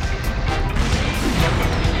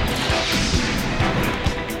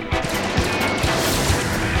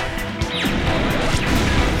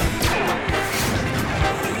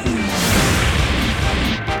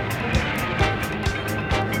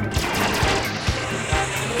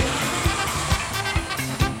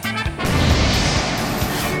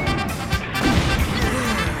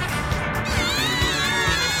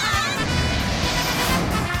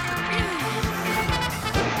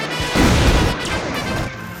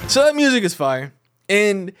 So that music is fire,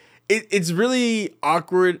 and it's really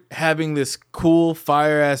awkward having this cool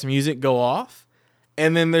fire-ass music go off,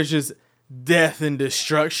 and then there's just death and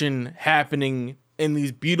destruction happening in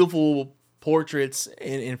these beautiful portraits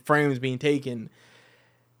and frames being taken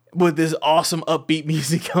with this awesome upbeat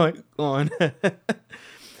music going on.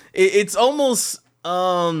 It's almost,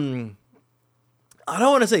 I don't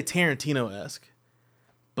want to say Tarantino-esque,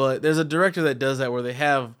 but there's a director that does that where they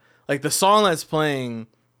have, like, the song that's playing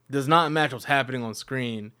does not match what's happening on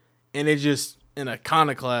screen, and it's just an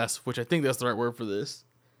iconoclast, which I think that's the right word for this.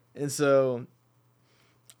 And so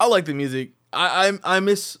I like the music. I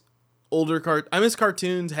miss I miss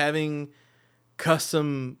cartoons having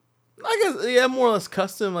custom, I guess, yeah, more or less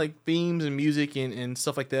custom like themes and music and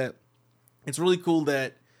stuff like that. It's really cool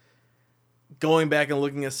that going back and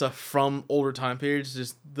looking at stuff from older time periods,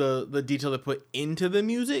 just the detail they put into the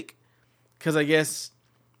music, because I guess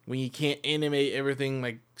when you can't animate everything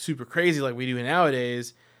like super crazy like we do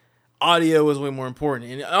nowadays, audio is way more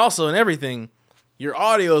important. And also in everything, your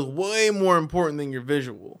audio is way more important than your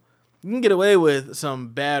visual. You can get away with some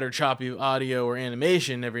bad or choppy audio or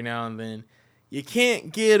animation every now and then. You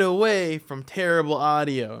can't get away from terrible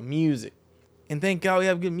audio and music. And thank God we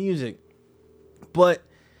have good music. But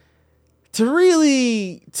to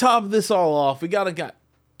really top this all off, we got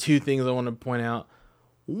two things I want to point out.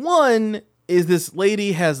 One is this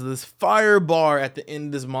lady has this fire bar at the end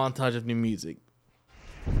of this montage of new music.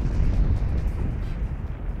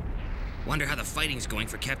 Wonder how the fighting's going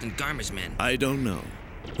for Captain Garma's men. I don't know.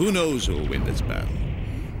 Who knows who'll win this battle?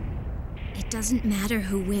 It doesn't matter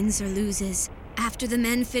who wins or loses. After the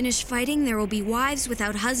men finish fighting, there will be wives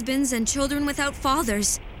without husbands and children without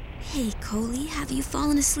fathers. Hey, Coley, have you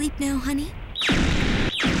fallen asleep now, honey?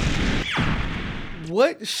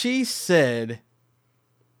 What she said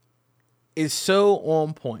is so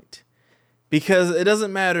on point, because it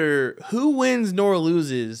doesn't matter who wins nor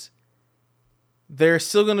loses, there's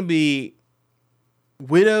still going to be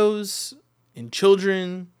widows and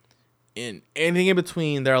children and anything in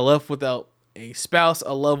between that are left without a spouse,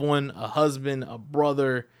 a loved one, a husband, a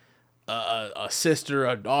brother, a sister,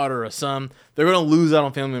 a daughter, a son. They're going to lose out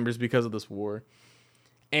on family members because of this war.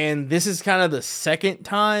 And this is kind of the second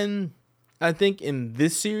time, I think, in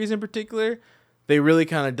this series in particular, they really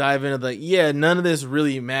kind of dive into none of this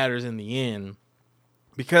really matters in the end,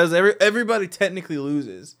 because everybody technically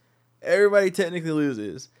loses. Everybody technically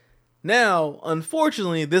loses. Now,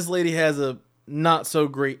 unfortunately, this lady has a not so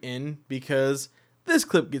great end, because this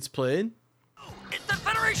clip gets played. It's the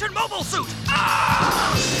Federation mobile suit!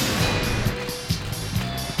 Ah!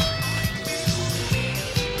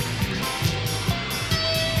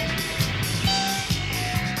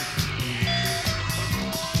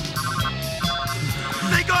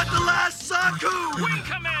 They got the last Saku! Wing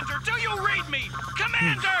Commander, do you read me?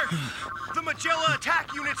 Commander! The Magella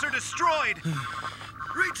attack units are destroyed!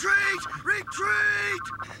 Retreat! Retreat!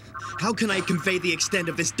 How can I convey the extent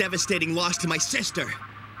of this devastating loss to my sister?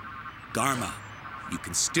 Garma, you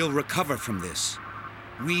can still recover from this.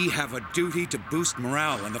 We have a duty to boost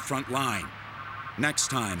morale on the front line. Next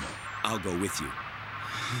time, I'll go with you.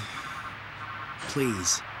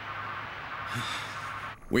 Please.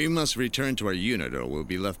 We must return to our unit or we'll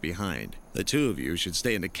be left behind. The two of you should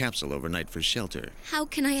stay in the capsule overnight for shelter. How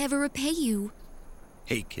can I ever repay you?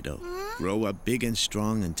 Hey, kiddo. Grow up big and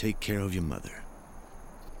strong and take care of your mother.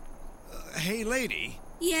 Hey, lady.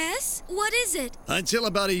 Yes? What is it? Until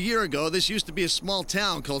about a year ago, this used to be a small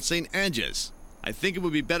town called St. Anges. I think it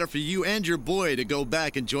would be better for you and your boy to go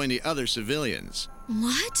back and join the other civilians.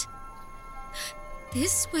 What?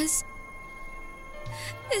 This was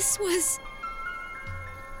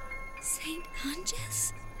St.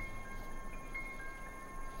 Anges?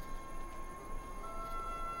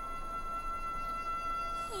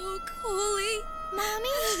 Oh, Coley. Mommy?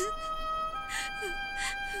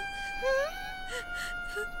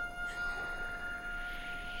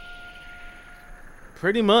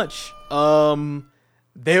 Pretty much.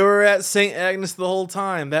 They were at St. Agnes the whole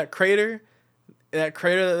time. That crater that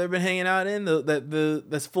they've been hanging out in,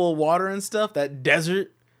 that's full of water and stuff, that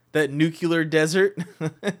desert, that nuclear desert,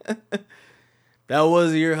 that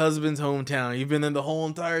was your husband's hometown. You've been there the whole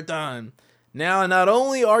entire time. Now, not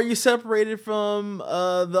only are you separated from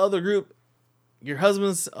the other group, your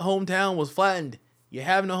husband's hometown was flattened. You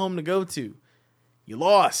have no home to go to. You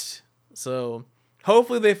lost. So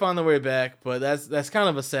hopefully they find their way back, but that's kind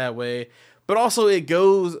of a sad way. But also it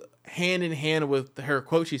goes hand in hand with her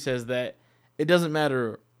quote. She says that it doesn't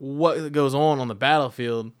matter what goes on the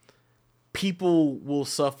battlefield, people will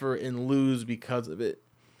suffer and lose because of it.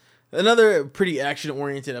 Another pretty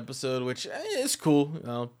action-oriented episode, which is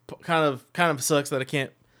cool. Kind of sucks that I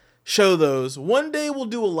can't show those. One day we'll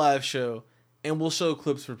do a live show and we'll show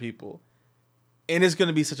clips for people. And it's going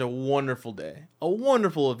to be such a wonderful day. A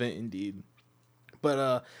wonderful event indeed.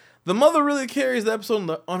 But the mother really carries the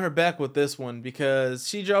episode on her back with this one, because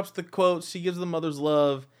she drops the quotes, she gives the mother's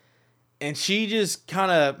love, and she just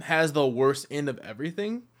kind of has the worst end of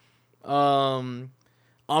everything.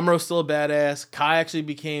 Amuro's still a badass. Kai actually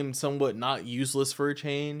became somewhat not useless for a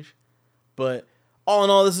change. But all in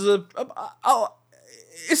all, this is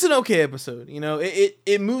it's an okay episode. You know,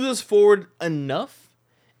 it moves us forward enough,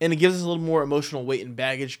 and it gives us a little more emotional weight and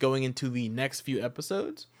baggage going into the next few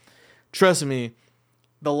episodes. Trust me,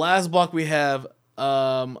 the last block we have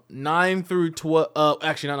 9 through 12.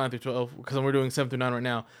 Actually, not 9 through 12, because we're doing 7 through 9 right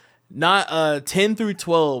now. Not 10 through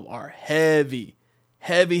 12 are heavy.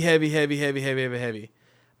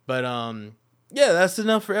 But yeah, that's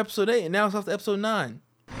enough for episode 8, and now it's off to episode 9.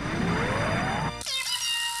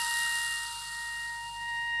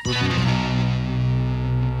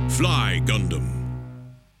 Fly Gundam.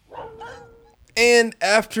 And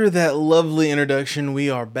after that lovely introduction, we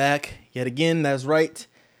are back yet again. That's right.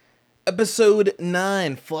 Episode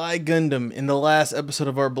 9, Fly Gundam, in the last episode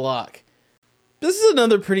of our block. This is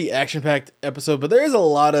another pretty action-packed episode, but there is a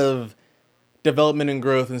lot of development and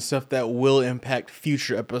growth and stuff that will impact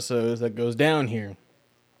future episodes that goes down here.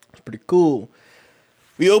 It's pretty cool.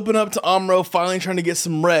 We open up to Amuro finally trying to get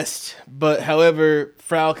some rest, but however,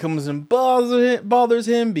 Frau comes and bothers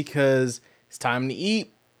him because it's time to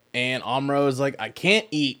eat, and Amuro is like, I can't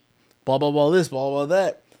eat, blah blah blah this, blah blah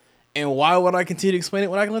that. And why would I continue to explain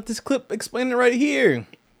it when I can let this clip explain it right here?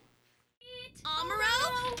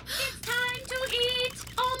 Amuro, it's time to eat,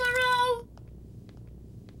 Amuro.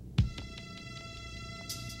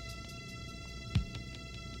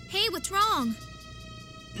 Hey, what's wrong?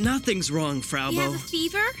 Nothing's wrong, Frau You have Bo. a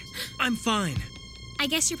fever? I'm fine. I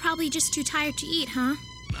guess you're probably just too tired to eat, huh?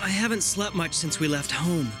 I haven't slept much since we left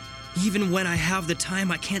home. Even when I have the time,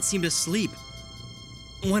 I can't seem to sleep.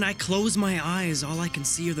 When I close my eyes, all I can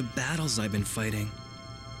see are the battles I've been fighting.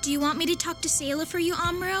 Do you want me to talk to Sayla for you,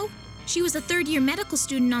 Amuro? She was a third-year medical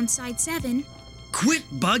student on Side 7. Quit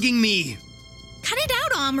bugging me! Cut it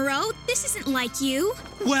out, Amuro. This isn't like you.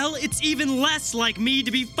 Well, it's even less like me to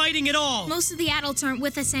be fighting at all. Most of the adults aren't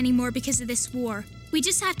with us anymore because of this war. We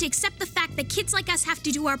just have to accept the fact that kids like us have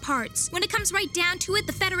to do our parts. When it comes right down to it,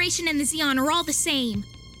 the Federation and the Zeon are all the same.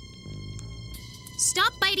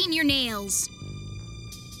 Stop biting your nails.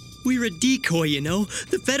 We're a decoy, you know?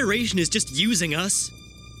 The Federation is just using us.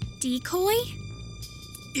 Decoy?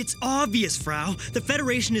 It's obvious, Frau. The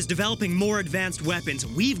Federation is developing more advanced weapons.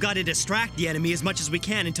 We've got to distract the enemy as much as we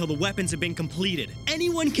can until the weapons have been completed.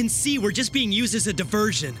 Anyone can see we're just being used as a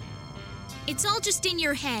diversion. It's all just in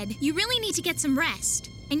your head. You really need to get some rest.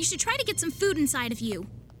 And you should try to get some food inside of you.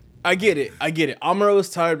 I get it. Amuro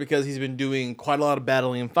is tired because he's been doing quite a lot of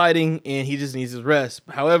battling and fighting, and he just needs his rest.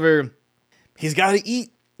 However, he's got to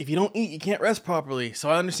eat. If you don't eat, you can't rest properly. So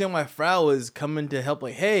I understand why Frau is coming to help,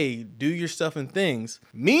 like, hey, do your stuff and things.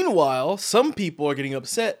 Meanwhile, some people are getting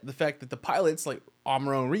upset the fact that the pilots, like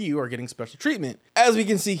Amuro and Ryu, are getting special treatment. As we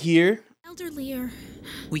can see here, elderly.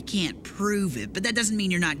 We can't prove it, but that doesn't mean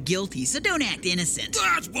you're not guilty, so don't act innocent.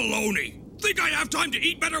 That's baloney! Think I have time to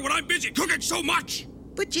eat better when I'm busy cooking so much?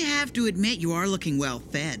 But you have to admit you are looking well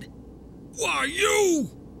fed. Why, you!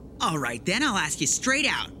 All right, then I'll ask you straight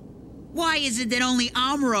out. Why is it that only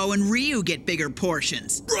Amuro and Ryu get bigger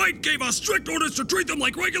portions? Bright gave us strict orders to treat them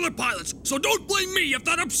like regular pilots, so don't blame me if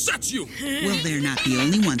that upsets you. Well, they're not the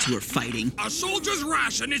only ones who are fighting. A soldier's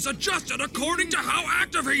ration is adjusted according to how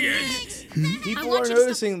active he is. people are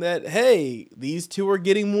noticing that, hey, these two are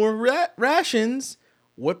getting more rations.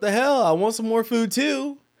 What the hell? I want some more food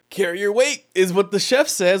too. Carry your weight is what the chef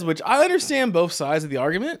says, which I understand both sides of the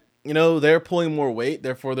argument. You know, they're pulling more weight,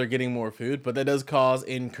 therefore they're getting more food, but that does cause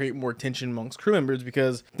and create more tension amongst crew members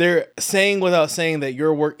because they're saying without saying that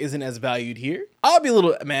your work isn't as valued here. I'll be a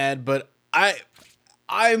little mad, but I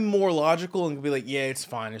I'm more logical and can be like, yeah, it's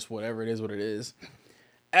fine. It's whatever. It is what it is.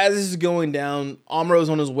 As this is going down, Amuro's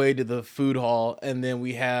on his way to the food hall, and then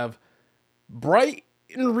we have Bright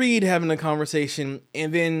and Reed having a conversation,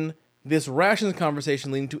 and then this rations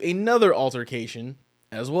conversation leading to another altercation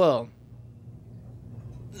as well.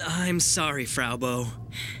 I'm sorry, Frau Bo.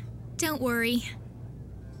 Don't worry.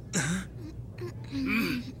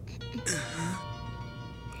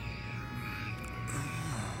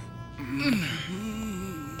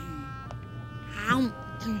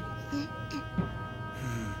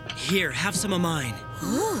 Here, have some of mine.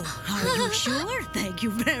 Oh, are you sure? Thank you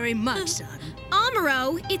very much, son.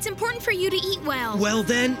 Amuro, it's important for you to eat well. Well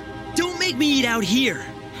then, don't make me eat out here.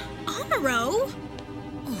 Amuro?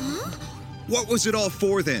 What was it all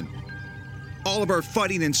for then? All of our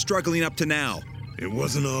fighting and struggling up to now. It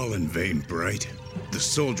wasn't all in vain, Bright. The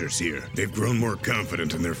soldiers here, they've grown more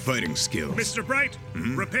confident in their fighting skills. Mr. Bright,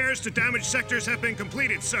 repairs to damaged sectors have been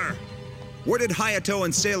completed, sir. Where did Hayato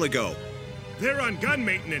and Sayla go? They're on gun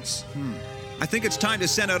maintenance. I think it's time to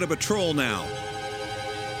send out a patrol now.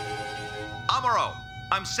 Amuro,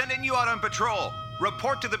 I'm sending you out on patrol.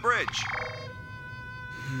 Report to the bridge.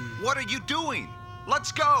 What are you doing?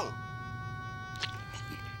 Let's go.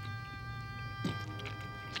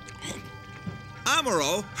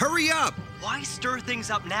 Amuro, hurry up! Why stir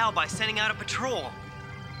things up now by sending out a patrol?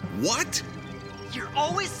 What? You're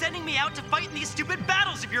always sending me out to fight in these stupid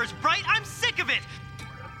battles of yours, Bright. I'm sick of it.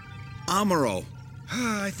 Amuro.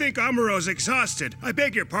 I think Amuro's exhausted. I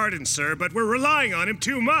beg your pardon, sir, but we're relying on him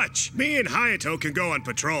too much. Me and Hayato can go on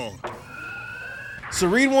patrol. So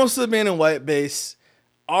Reed wants to abandon White Base.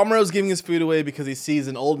 Amuro's giving his food away because he sees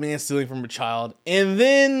an old man stealing from a child. And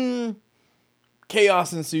then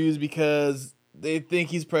chaos ensues because they think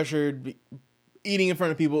he's pressured. Eating in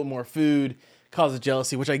front of people with more food causes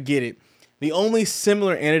jealousy, which I get it. The only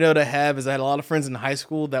similar anecdote I have is I had a lot of friends in high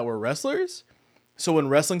school that were wrestlers. So when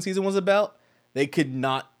wrestling season was about, they could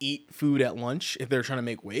not eat food at lunch if they were trying to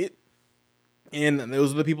make weight. And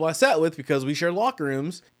those were the people I sat with because we shared locker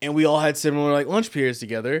rooms and we all had similar like lunch periods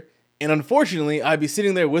together. And unfortunately, I'd be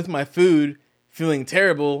sitting there with my food, feeling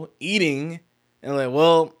terrible, eating, and like,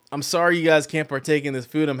 well, I'm sorry you guys can't partake in this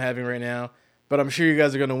food I'm having right now, but I'm sure you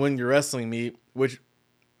guys are going to win your wrestling meet, which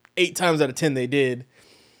 8 times out of 10 they did.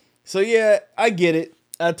 So yeah, I get it.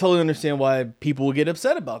 I totally understand why people would get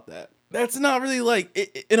upset about that. That's not really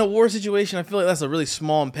like, in a war situation, I feel like that's a really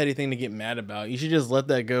small and petty thing to get mad about. You should just let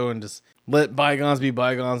that go and just let bygones be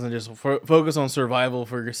bygones and just focus on survival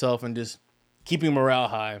for yourself and just keeping morale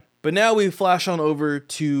high. But now we flash on over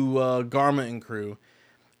to Garma and crew.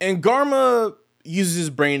 And Garma uses his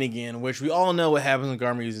brain again, which we all know what happens when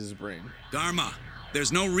Garma uses his brain. Garma,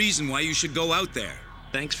 there's no reason why you should go out there.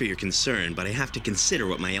 Thanks for your concern, but I have to consider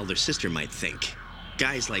what my elder sister might think.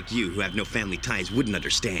 Guys like you who have no family ties wouldn't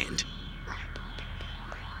understand.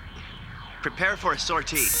 Prepare for a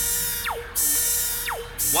sortie.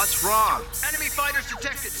 What's wrong? Enemy fighters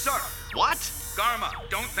detected, sir. What? Garma,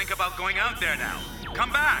 don't think about going out there now.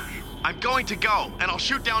 Come back. I'm going to go, and I'll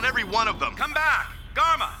shoot down every one of them. Come back.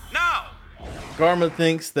 Garma, now. Garma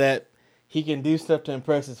thinks that he can do stuff to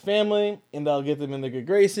impress his family, and that'll get them in their good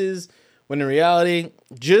graces, when in reality,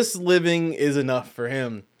 just living is enough for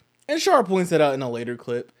him. And Char points that out in a later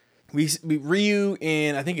clip. We Ryu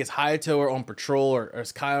and I think it's Hayato are on patrol, or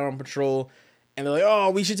it's Kai on patrol, and they're like,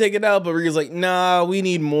 oh, we should take it out, but Ryu's like, nah, we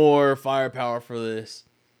need more firepower for this.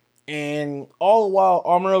 And all the while,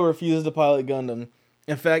 Amuro refuses to pilot Gundam.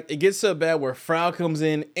 In fact, it gets so bad where Frau comes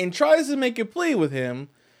in and tries to make a plea with him.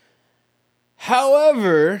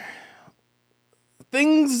 However,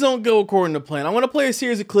 things don't go according to plan. I'm going to play a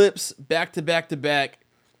series of clips back to back to back,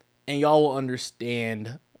 and y'all will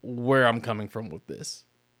understand where I'm coming from with this.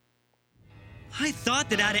 I thought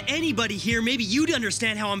that out of anybody here, maybe you'd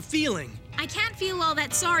understand how I'm feeling. I can't feel all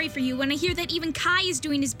that sorry for you when I hear that even Kai is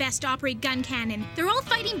doing his best to operate gun cannon. They're all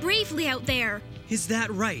fighting bravely out there. Is that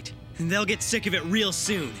right? And they'll get sick of it real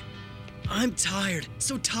soon. I'm tired,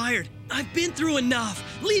 so tired. I've been through enough.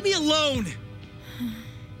 Leave me alone.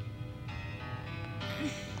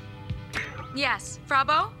 Yes,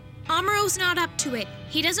 Frabo? Amuro's not up to it.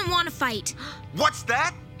 He doesn't want to fight. What's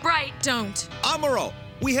that? Bright, don't. Amuro,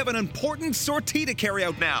 we have an important sortie to carry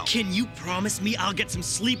out now. Can you promise me I'll get some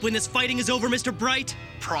sleep when this fighting is over, Mr. Bright?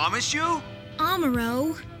 Promise you?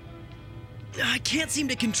 Amuro. I can't seem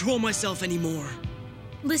to control myself anymore.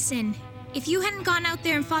 Listen, if you hadn't gone out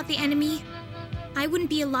there and fought the enemy, I wouldn't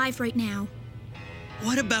be alive right now.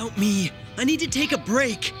 What about me? I need to take a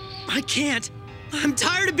break. I can't. I'm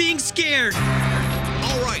tired of being scared.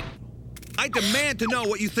 All right. I demand to know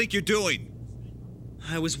what you think you're doing.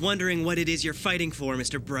 I was wondering what it is you're fighting for,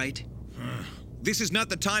 Mr. Bright. This is not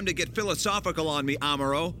the time to get philosophical on me,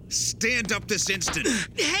 Amuro. Stand up this instant.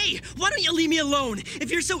 Hey, why don't you leave me alone?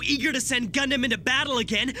 If you're so eager to send Gundam into battle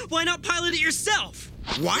again, why not pilot it yourself?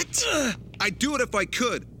 What? I'd do it if I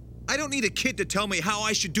could. I don't need a kid to tell me how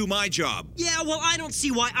I should do my job. Yeah, well, I don't see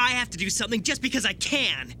why I have to do something just because I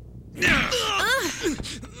can.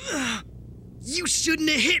 You shouldn't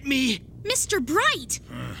have hit me! Mr. Bright!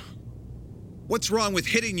 What's wrong with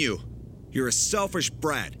hitting you? You're a selfish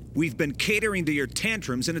brat. We've been catering to your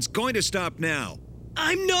tantrums, and it's going to stop now.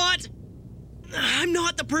 I'm not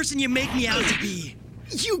the person you make me out to be.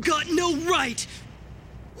 You got no right!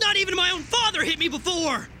 Not even my own father hit me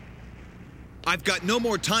before! I've got no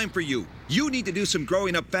more time for you. You need to do some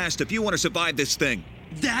growing up fast if you want to survive this thing.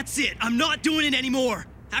 That's it. I'm not doing it anymore.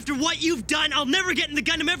 After what you've done, I'll never get in the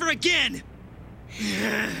Gundam ever again.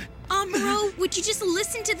 Amuro, would you just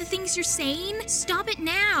listen to the things you're saying? Stop it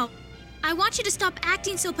now. I want you to stop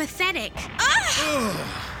acting so pathetic.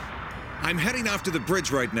 I'm heading off to the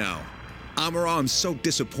bridge right now. Amuro, I'm so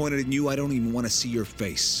disappointed in you, I don't even want to see your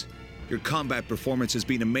face. Your combat performance has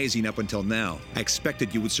been amazing up until now. I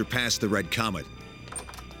expected you would surpass the Red Comet.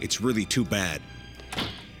 It's really too bad.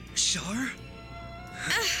 Char?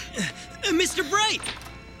 Mr. Bright!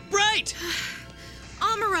 Bright!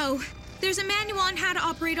 Amuro, there's a manual on how to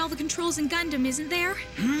operate all the controls in Gundam, isn't there?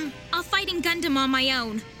 I'll fight in Gundam on my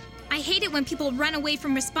own. I hate it when people run away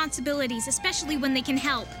from responsibilities, especially when they can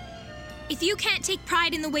help. If you can't take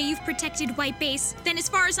pride in the way you've protected White Base, then as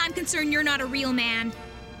far as I'm concerned, you're not a real man.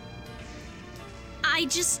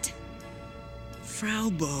 Frau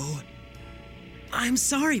Bow, I'm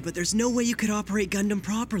sorry, but there's no way you could operate Gundam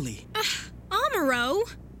properly. Amuro?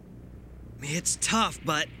 It's tough,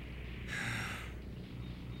 but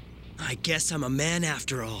I guess I'm a man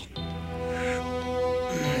after all.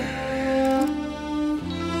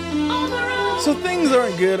 So things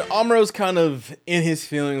aren't good. Amuro's kind of in his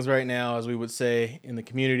feelings right now, as we would say in the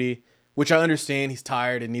community, which I understand. He's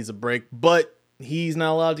tired and needs a break, but he's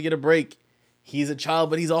not allowed to get a break. He's a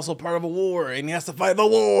child, but he's also part of a war, and he has to fight the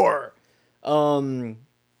war. I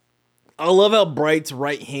love how Bright's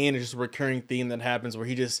right hand is just a recurring theme that happens where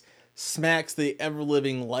he just smacks the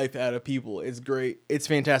ever-living life out of people. It's great. It's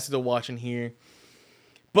fantastic to watch and hear.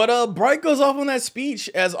 But Bright goes off on that speech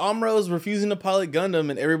as Amuro is refusing to pilot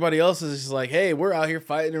Gundam, and everybody else is just like, hey, we're out here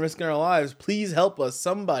fighting and risking our lives. Please help us,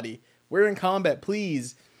 somebody. We're in combat,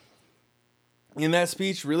 please. And that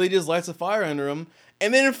speech really just lights a fire under him.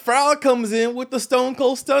 And then Frau comes in with the Stone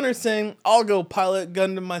Cold Stunner saying, I'll go pilot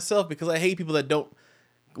Gundam myself because I hate people that don't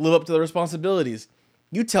live up to their responsibilities.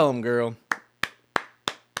 You tell him, girl.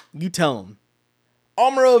 You tell him.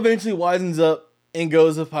 Amuro eventually wisens up and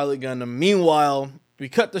goes to pilot Gundam. Meanwhile, we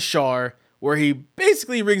cut to Char, where he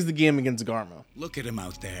basically rigs the game against Garma. Look at him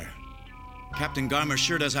out there. Captain Garma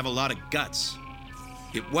sure does have a lot of guts.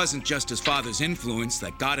 It wasn't just his father's influence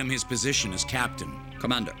that got him his position as captain.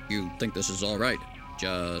 Commander, you think this is all right?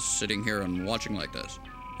 Just sitting here and watching like this?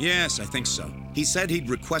 Yes, I think so. He said he'd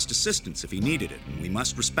request assistance if he needed it, and we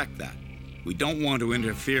must respect that. We don't want to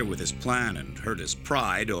interfere with his plan and hurt his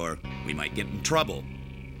pride, or we might get in trouble.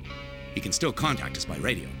 He can still contact us by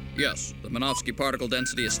radio. Yes, the Minovsky particle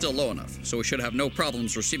density is still low enough, so we should have no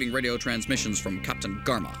problems receiving radio transmissions from Captain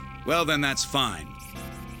Garma. Well, then that's fine.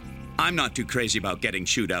 I'm not too crazy about getting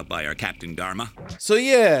chewed out by our Captain Garma. So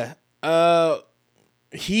yeah,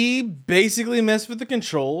 he basically messed with the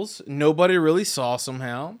controls. Nobody really saw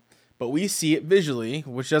somehow, but we see it visually,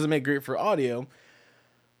 which doesn't make great for audio.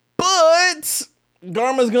 But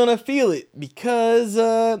Garma's gonna feel it because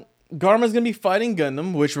Garma's gonna be fighting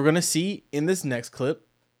Gundam, which we're gonna see in this next clip.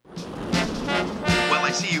 Well,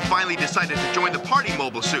 I see you finally decided to join the party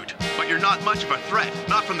mobile suit, but you're not much of a threat,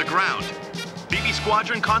 not from the ground. BB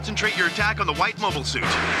Squadron, concentrate your attack on the white mobile suit.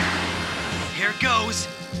 Here goes.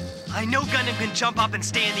 I know Gundam can jump up and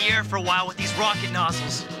stay in the air for a while with these rocket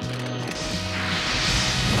nozzles.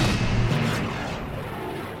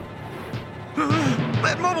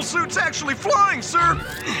 That mobile suit's actually flying, sir!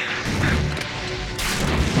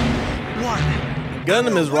 One.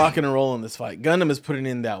 Gundam is rocking and rolling this fight. Gundam is putting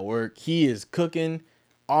in that work. He is cooking.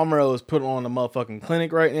 Amuro is putting on a motherfucking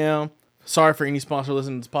clinic right now. Sorry for any sponsor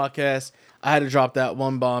listening to this podcast. I had to drop that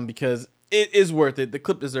one bomb because it is worth it. The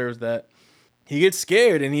clip deserves that. He gets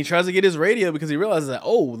scared and he tries to get his radio because he realizes that,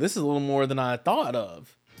 oh, this is a little more than I thought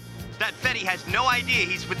of. That Fetty has no idea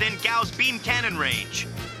he's within Gao's beam cannon range.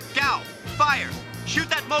 Gao, fire! Shoot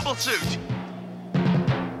that mobile suit!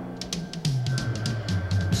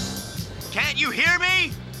 Can't you hear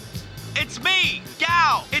me? It's me,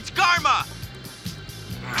 Gao! It's Garma!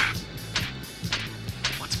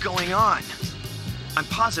 What's going on? I'm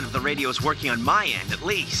positive the radio is working on my end, at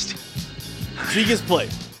least. So he gets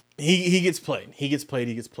played. He gets played. He gets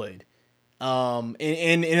played. And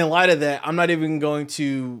in light of that, I'm not even going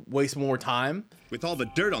to waste more time. With all the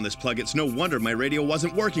dirt on this plug, it's no wonder my radio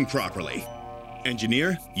wasn't working properly.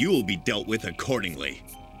 Engineer, you will be dealt with accordingly.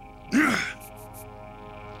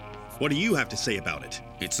 What do you have to say about it?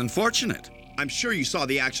 It's unfortunate. I'm sure you saw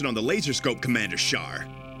the action on the laser scope, Commander Shar.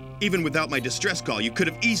 Even without my distress call, you could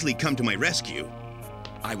have easily come to my rescue.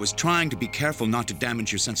 I was trying to be careful not to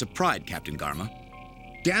damage your sense of pride, Captain Garma.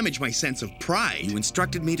 Damage my sense of pride? You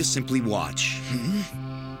instructed me to simply watch.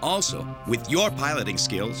 Also, with your piloting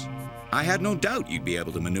skills, I had no doubt you'd be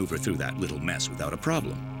able to maneuver through that little mess without a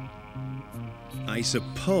problem. I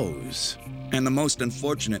suppose. And the most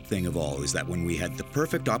unfortunate thing of all is that when we had the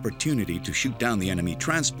perfect opportunity to shoot down the enemy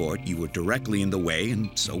transport, you were directly in the way,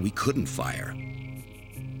 and so we couldn't fire.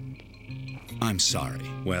 I'm sorry.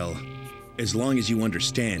 Well, as long as you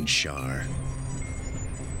understand, Shar.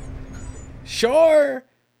 Shar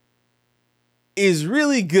is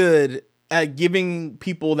really good at giving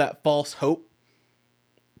people that false hope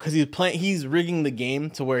because he's rigging the game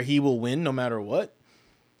to where he will win no matter what.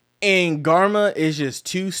 And Garma is just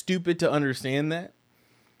too stupid to understand that.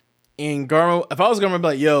 And Garma, if I was Garma, I'd be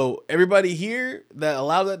like, yo, everybody here that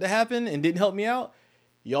allowed that to happen and didn't help me out,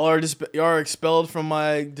 y'all are expelled from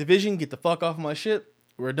my division. Get the fuck off my ship.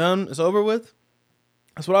 We're done. It's over with.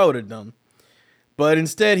 That's what I would have done. But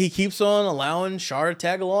instead, he keeps on allowing Shar to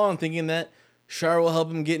tag along, thinking that Shar will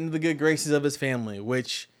help him get into the good graces of his family,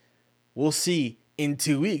 which we'll see in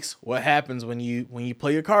 2 weeks what happens when you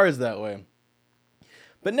play your cards that way.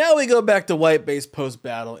 But now we go back to White Base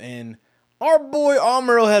post-battle, and our boy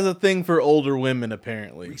Amuro has a thing for older women,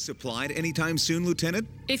 apparently. Resupplied anytime soon, Lieutenant?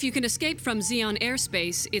 If you can escape from Zeon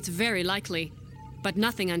airspace, it's very likely, but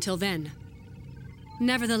nothing until then.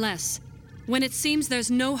 Nevertheless, when it seems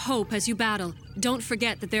there's no hope as you battle, don't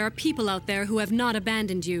forget that there are people out there who have not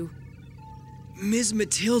abandoned you. Ms.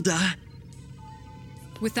 Matilda.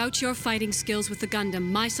 Without your fighting skills with the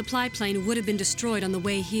Gundam, my supply plane would have been destroyed on the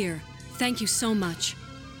way here. Thank you so much.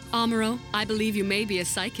 Amuro, I believe you may be a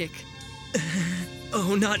psychic.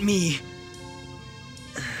 Oh, not me.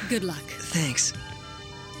 Good luck. Thanks.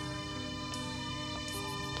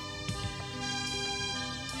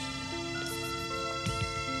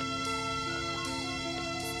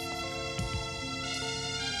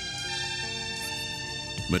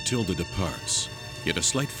 Matilda departs, yet a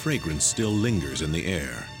slight fragrance still lingers in the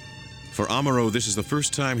air. For Amuro, this is the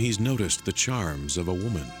first time he's noticed the charms of a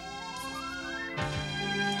woman.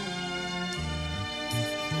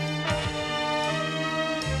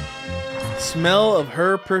 Smell of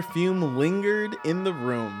her perfume lingered in the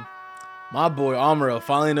room. My boy Amuro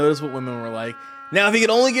finally noticed what women were like. Now, if he could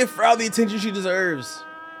only give Frau the attention she deserves.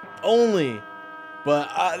 Only. But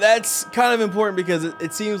that's kind of important because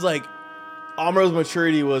it seems like Amuro's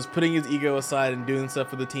maturity was putting his ego aside and doing stuff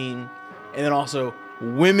for the team. And then also,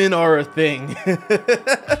 women are a thing.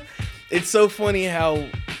 It's so funny how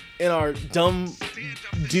in our dumb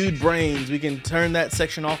dude brains, we can turn that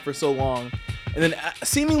section off for so long. And then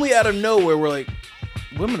seemingly out of nowhere, we're like,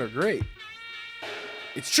 women are great.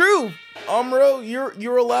 It's true. Amuro,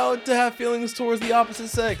 you're allowed to have feelings towards the opposite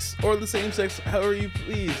sex or the same sex, however you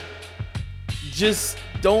please. Just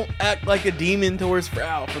don't act like a demon towards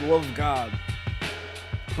Frau, for the love of God.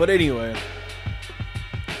 But anyway,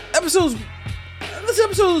 this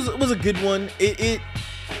episode was a good one.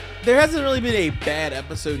 There hasn't really been a bad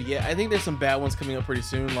episode yet. I think there's some bad ones coming up pretty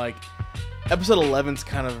soon. Like episode 11's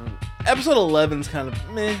kind of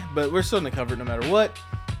meh, but we're still gonna cover it no matter what.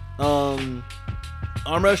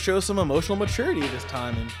 Amuro shows some emotional maturity this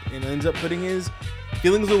time and ends up putting his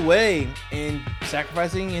feelings away and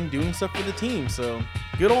sacrificing and doing stuff for the team. So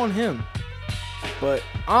good on him. But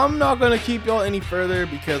I'm not gonna keep y'all any further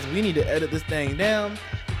because we need to edit this thing down.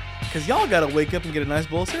 Because y'all gotta wake up and get a nice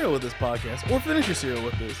bowl of cereal with this podcast, or finish your cereal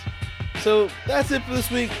with this. So that's it for this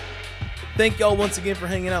week. Thank y'all once again for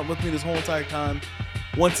hanging out with me this whole entire time.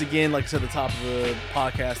 Once again, like I said at the top of the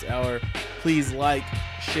podcast hour, please like,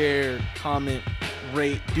 share, comment,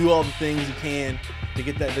 rate, do all the things you can to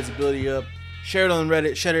get that visibility up. Share it on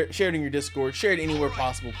Reddit, share it in your Discord, share it anywhere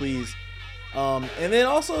possible, please. And then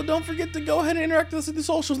also don't forget to go ahead and interact with us at the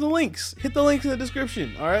socials and the links. Hit the links in the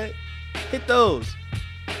description, all right? Hit those.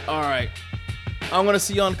 All right. I'm going to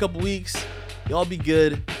see y'all in a couple weeks. Y'all be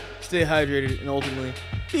good, stay hydrated, and ultimately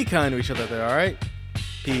be kind to each other out there, all right?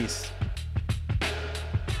 Peace.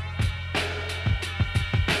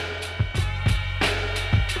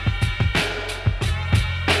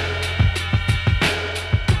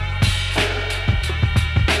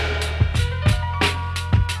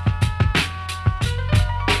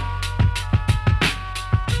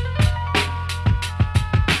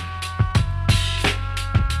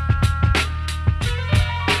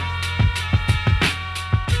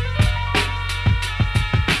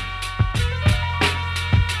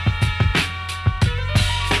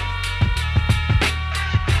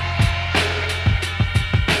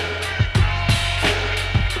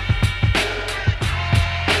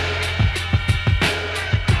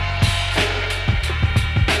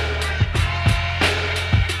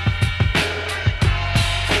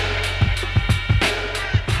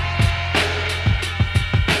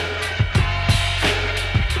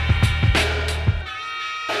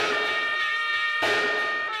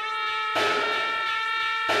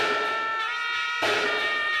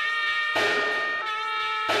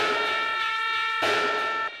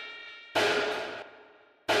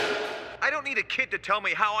 kid to tell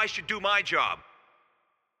me how I should do my job.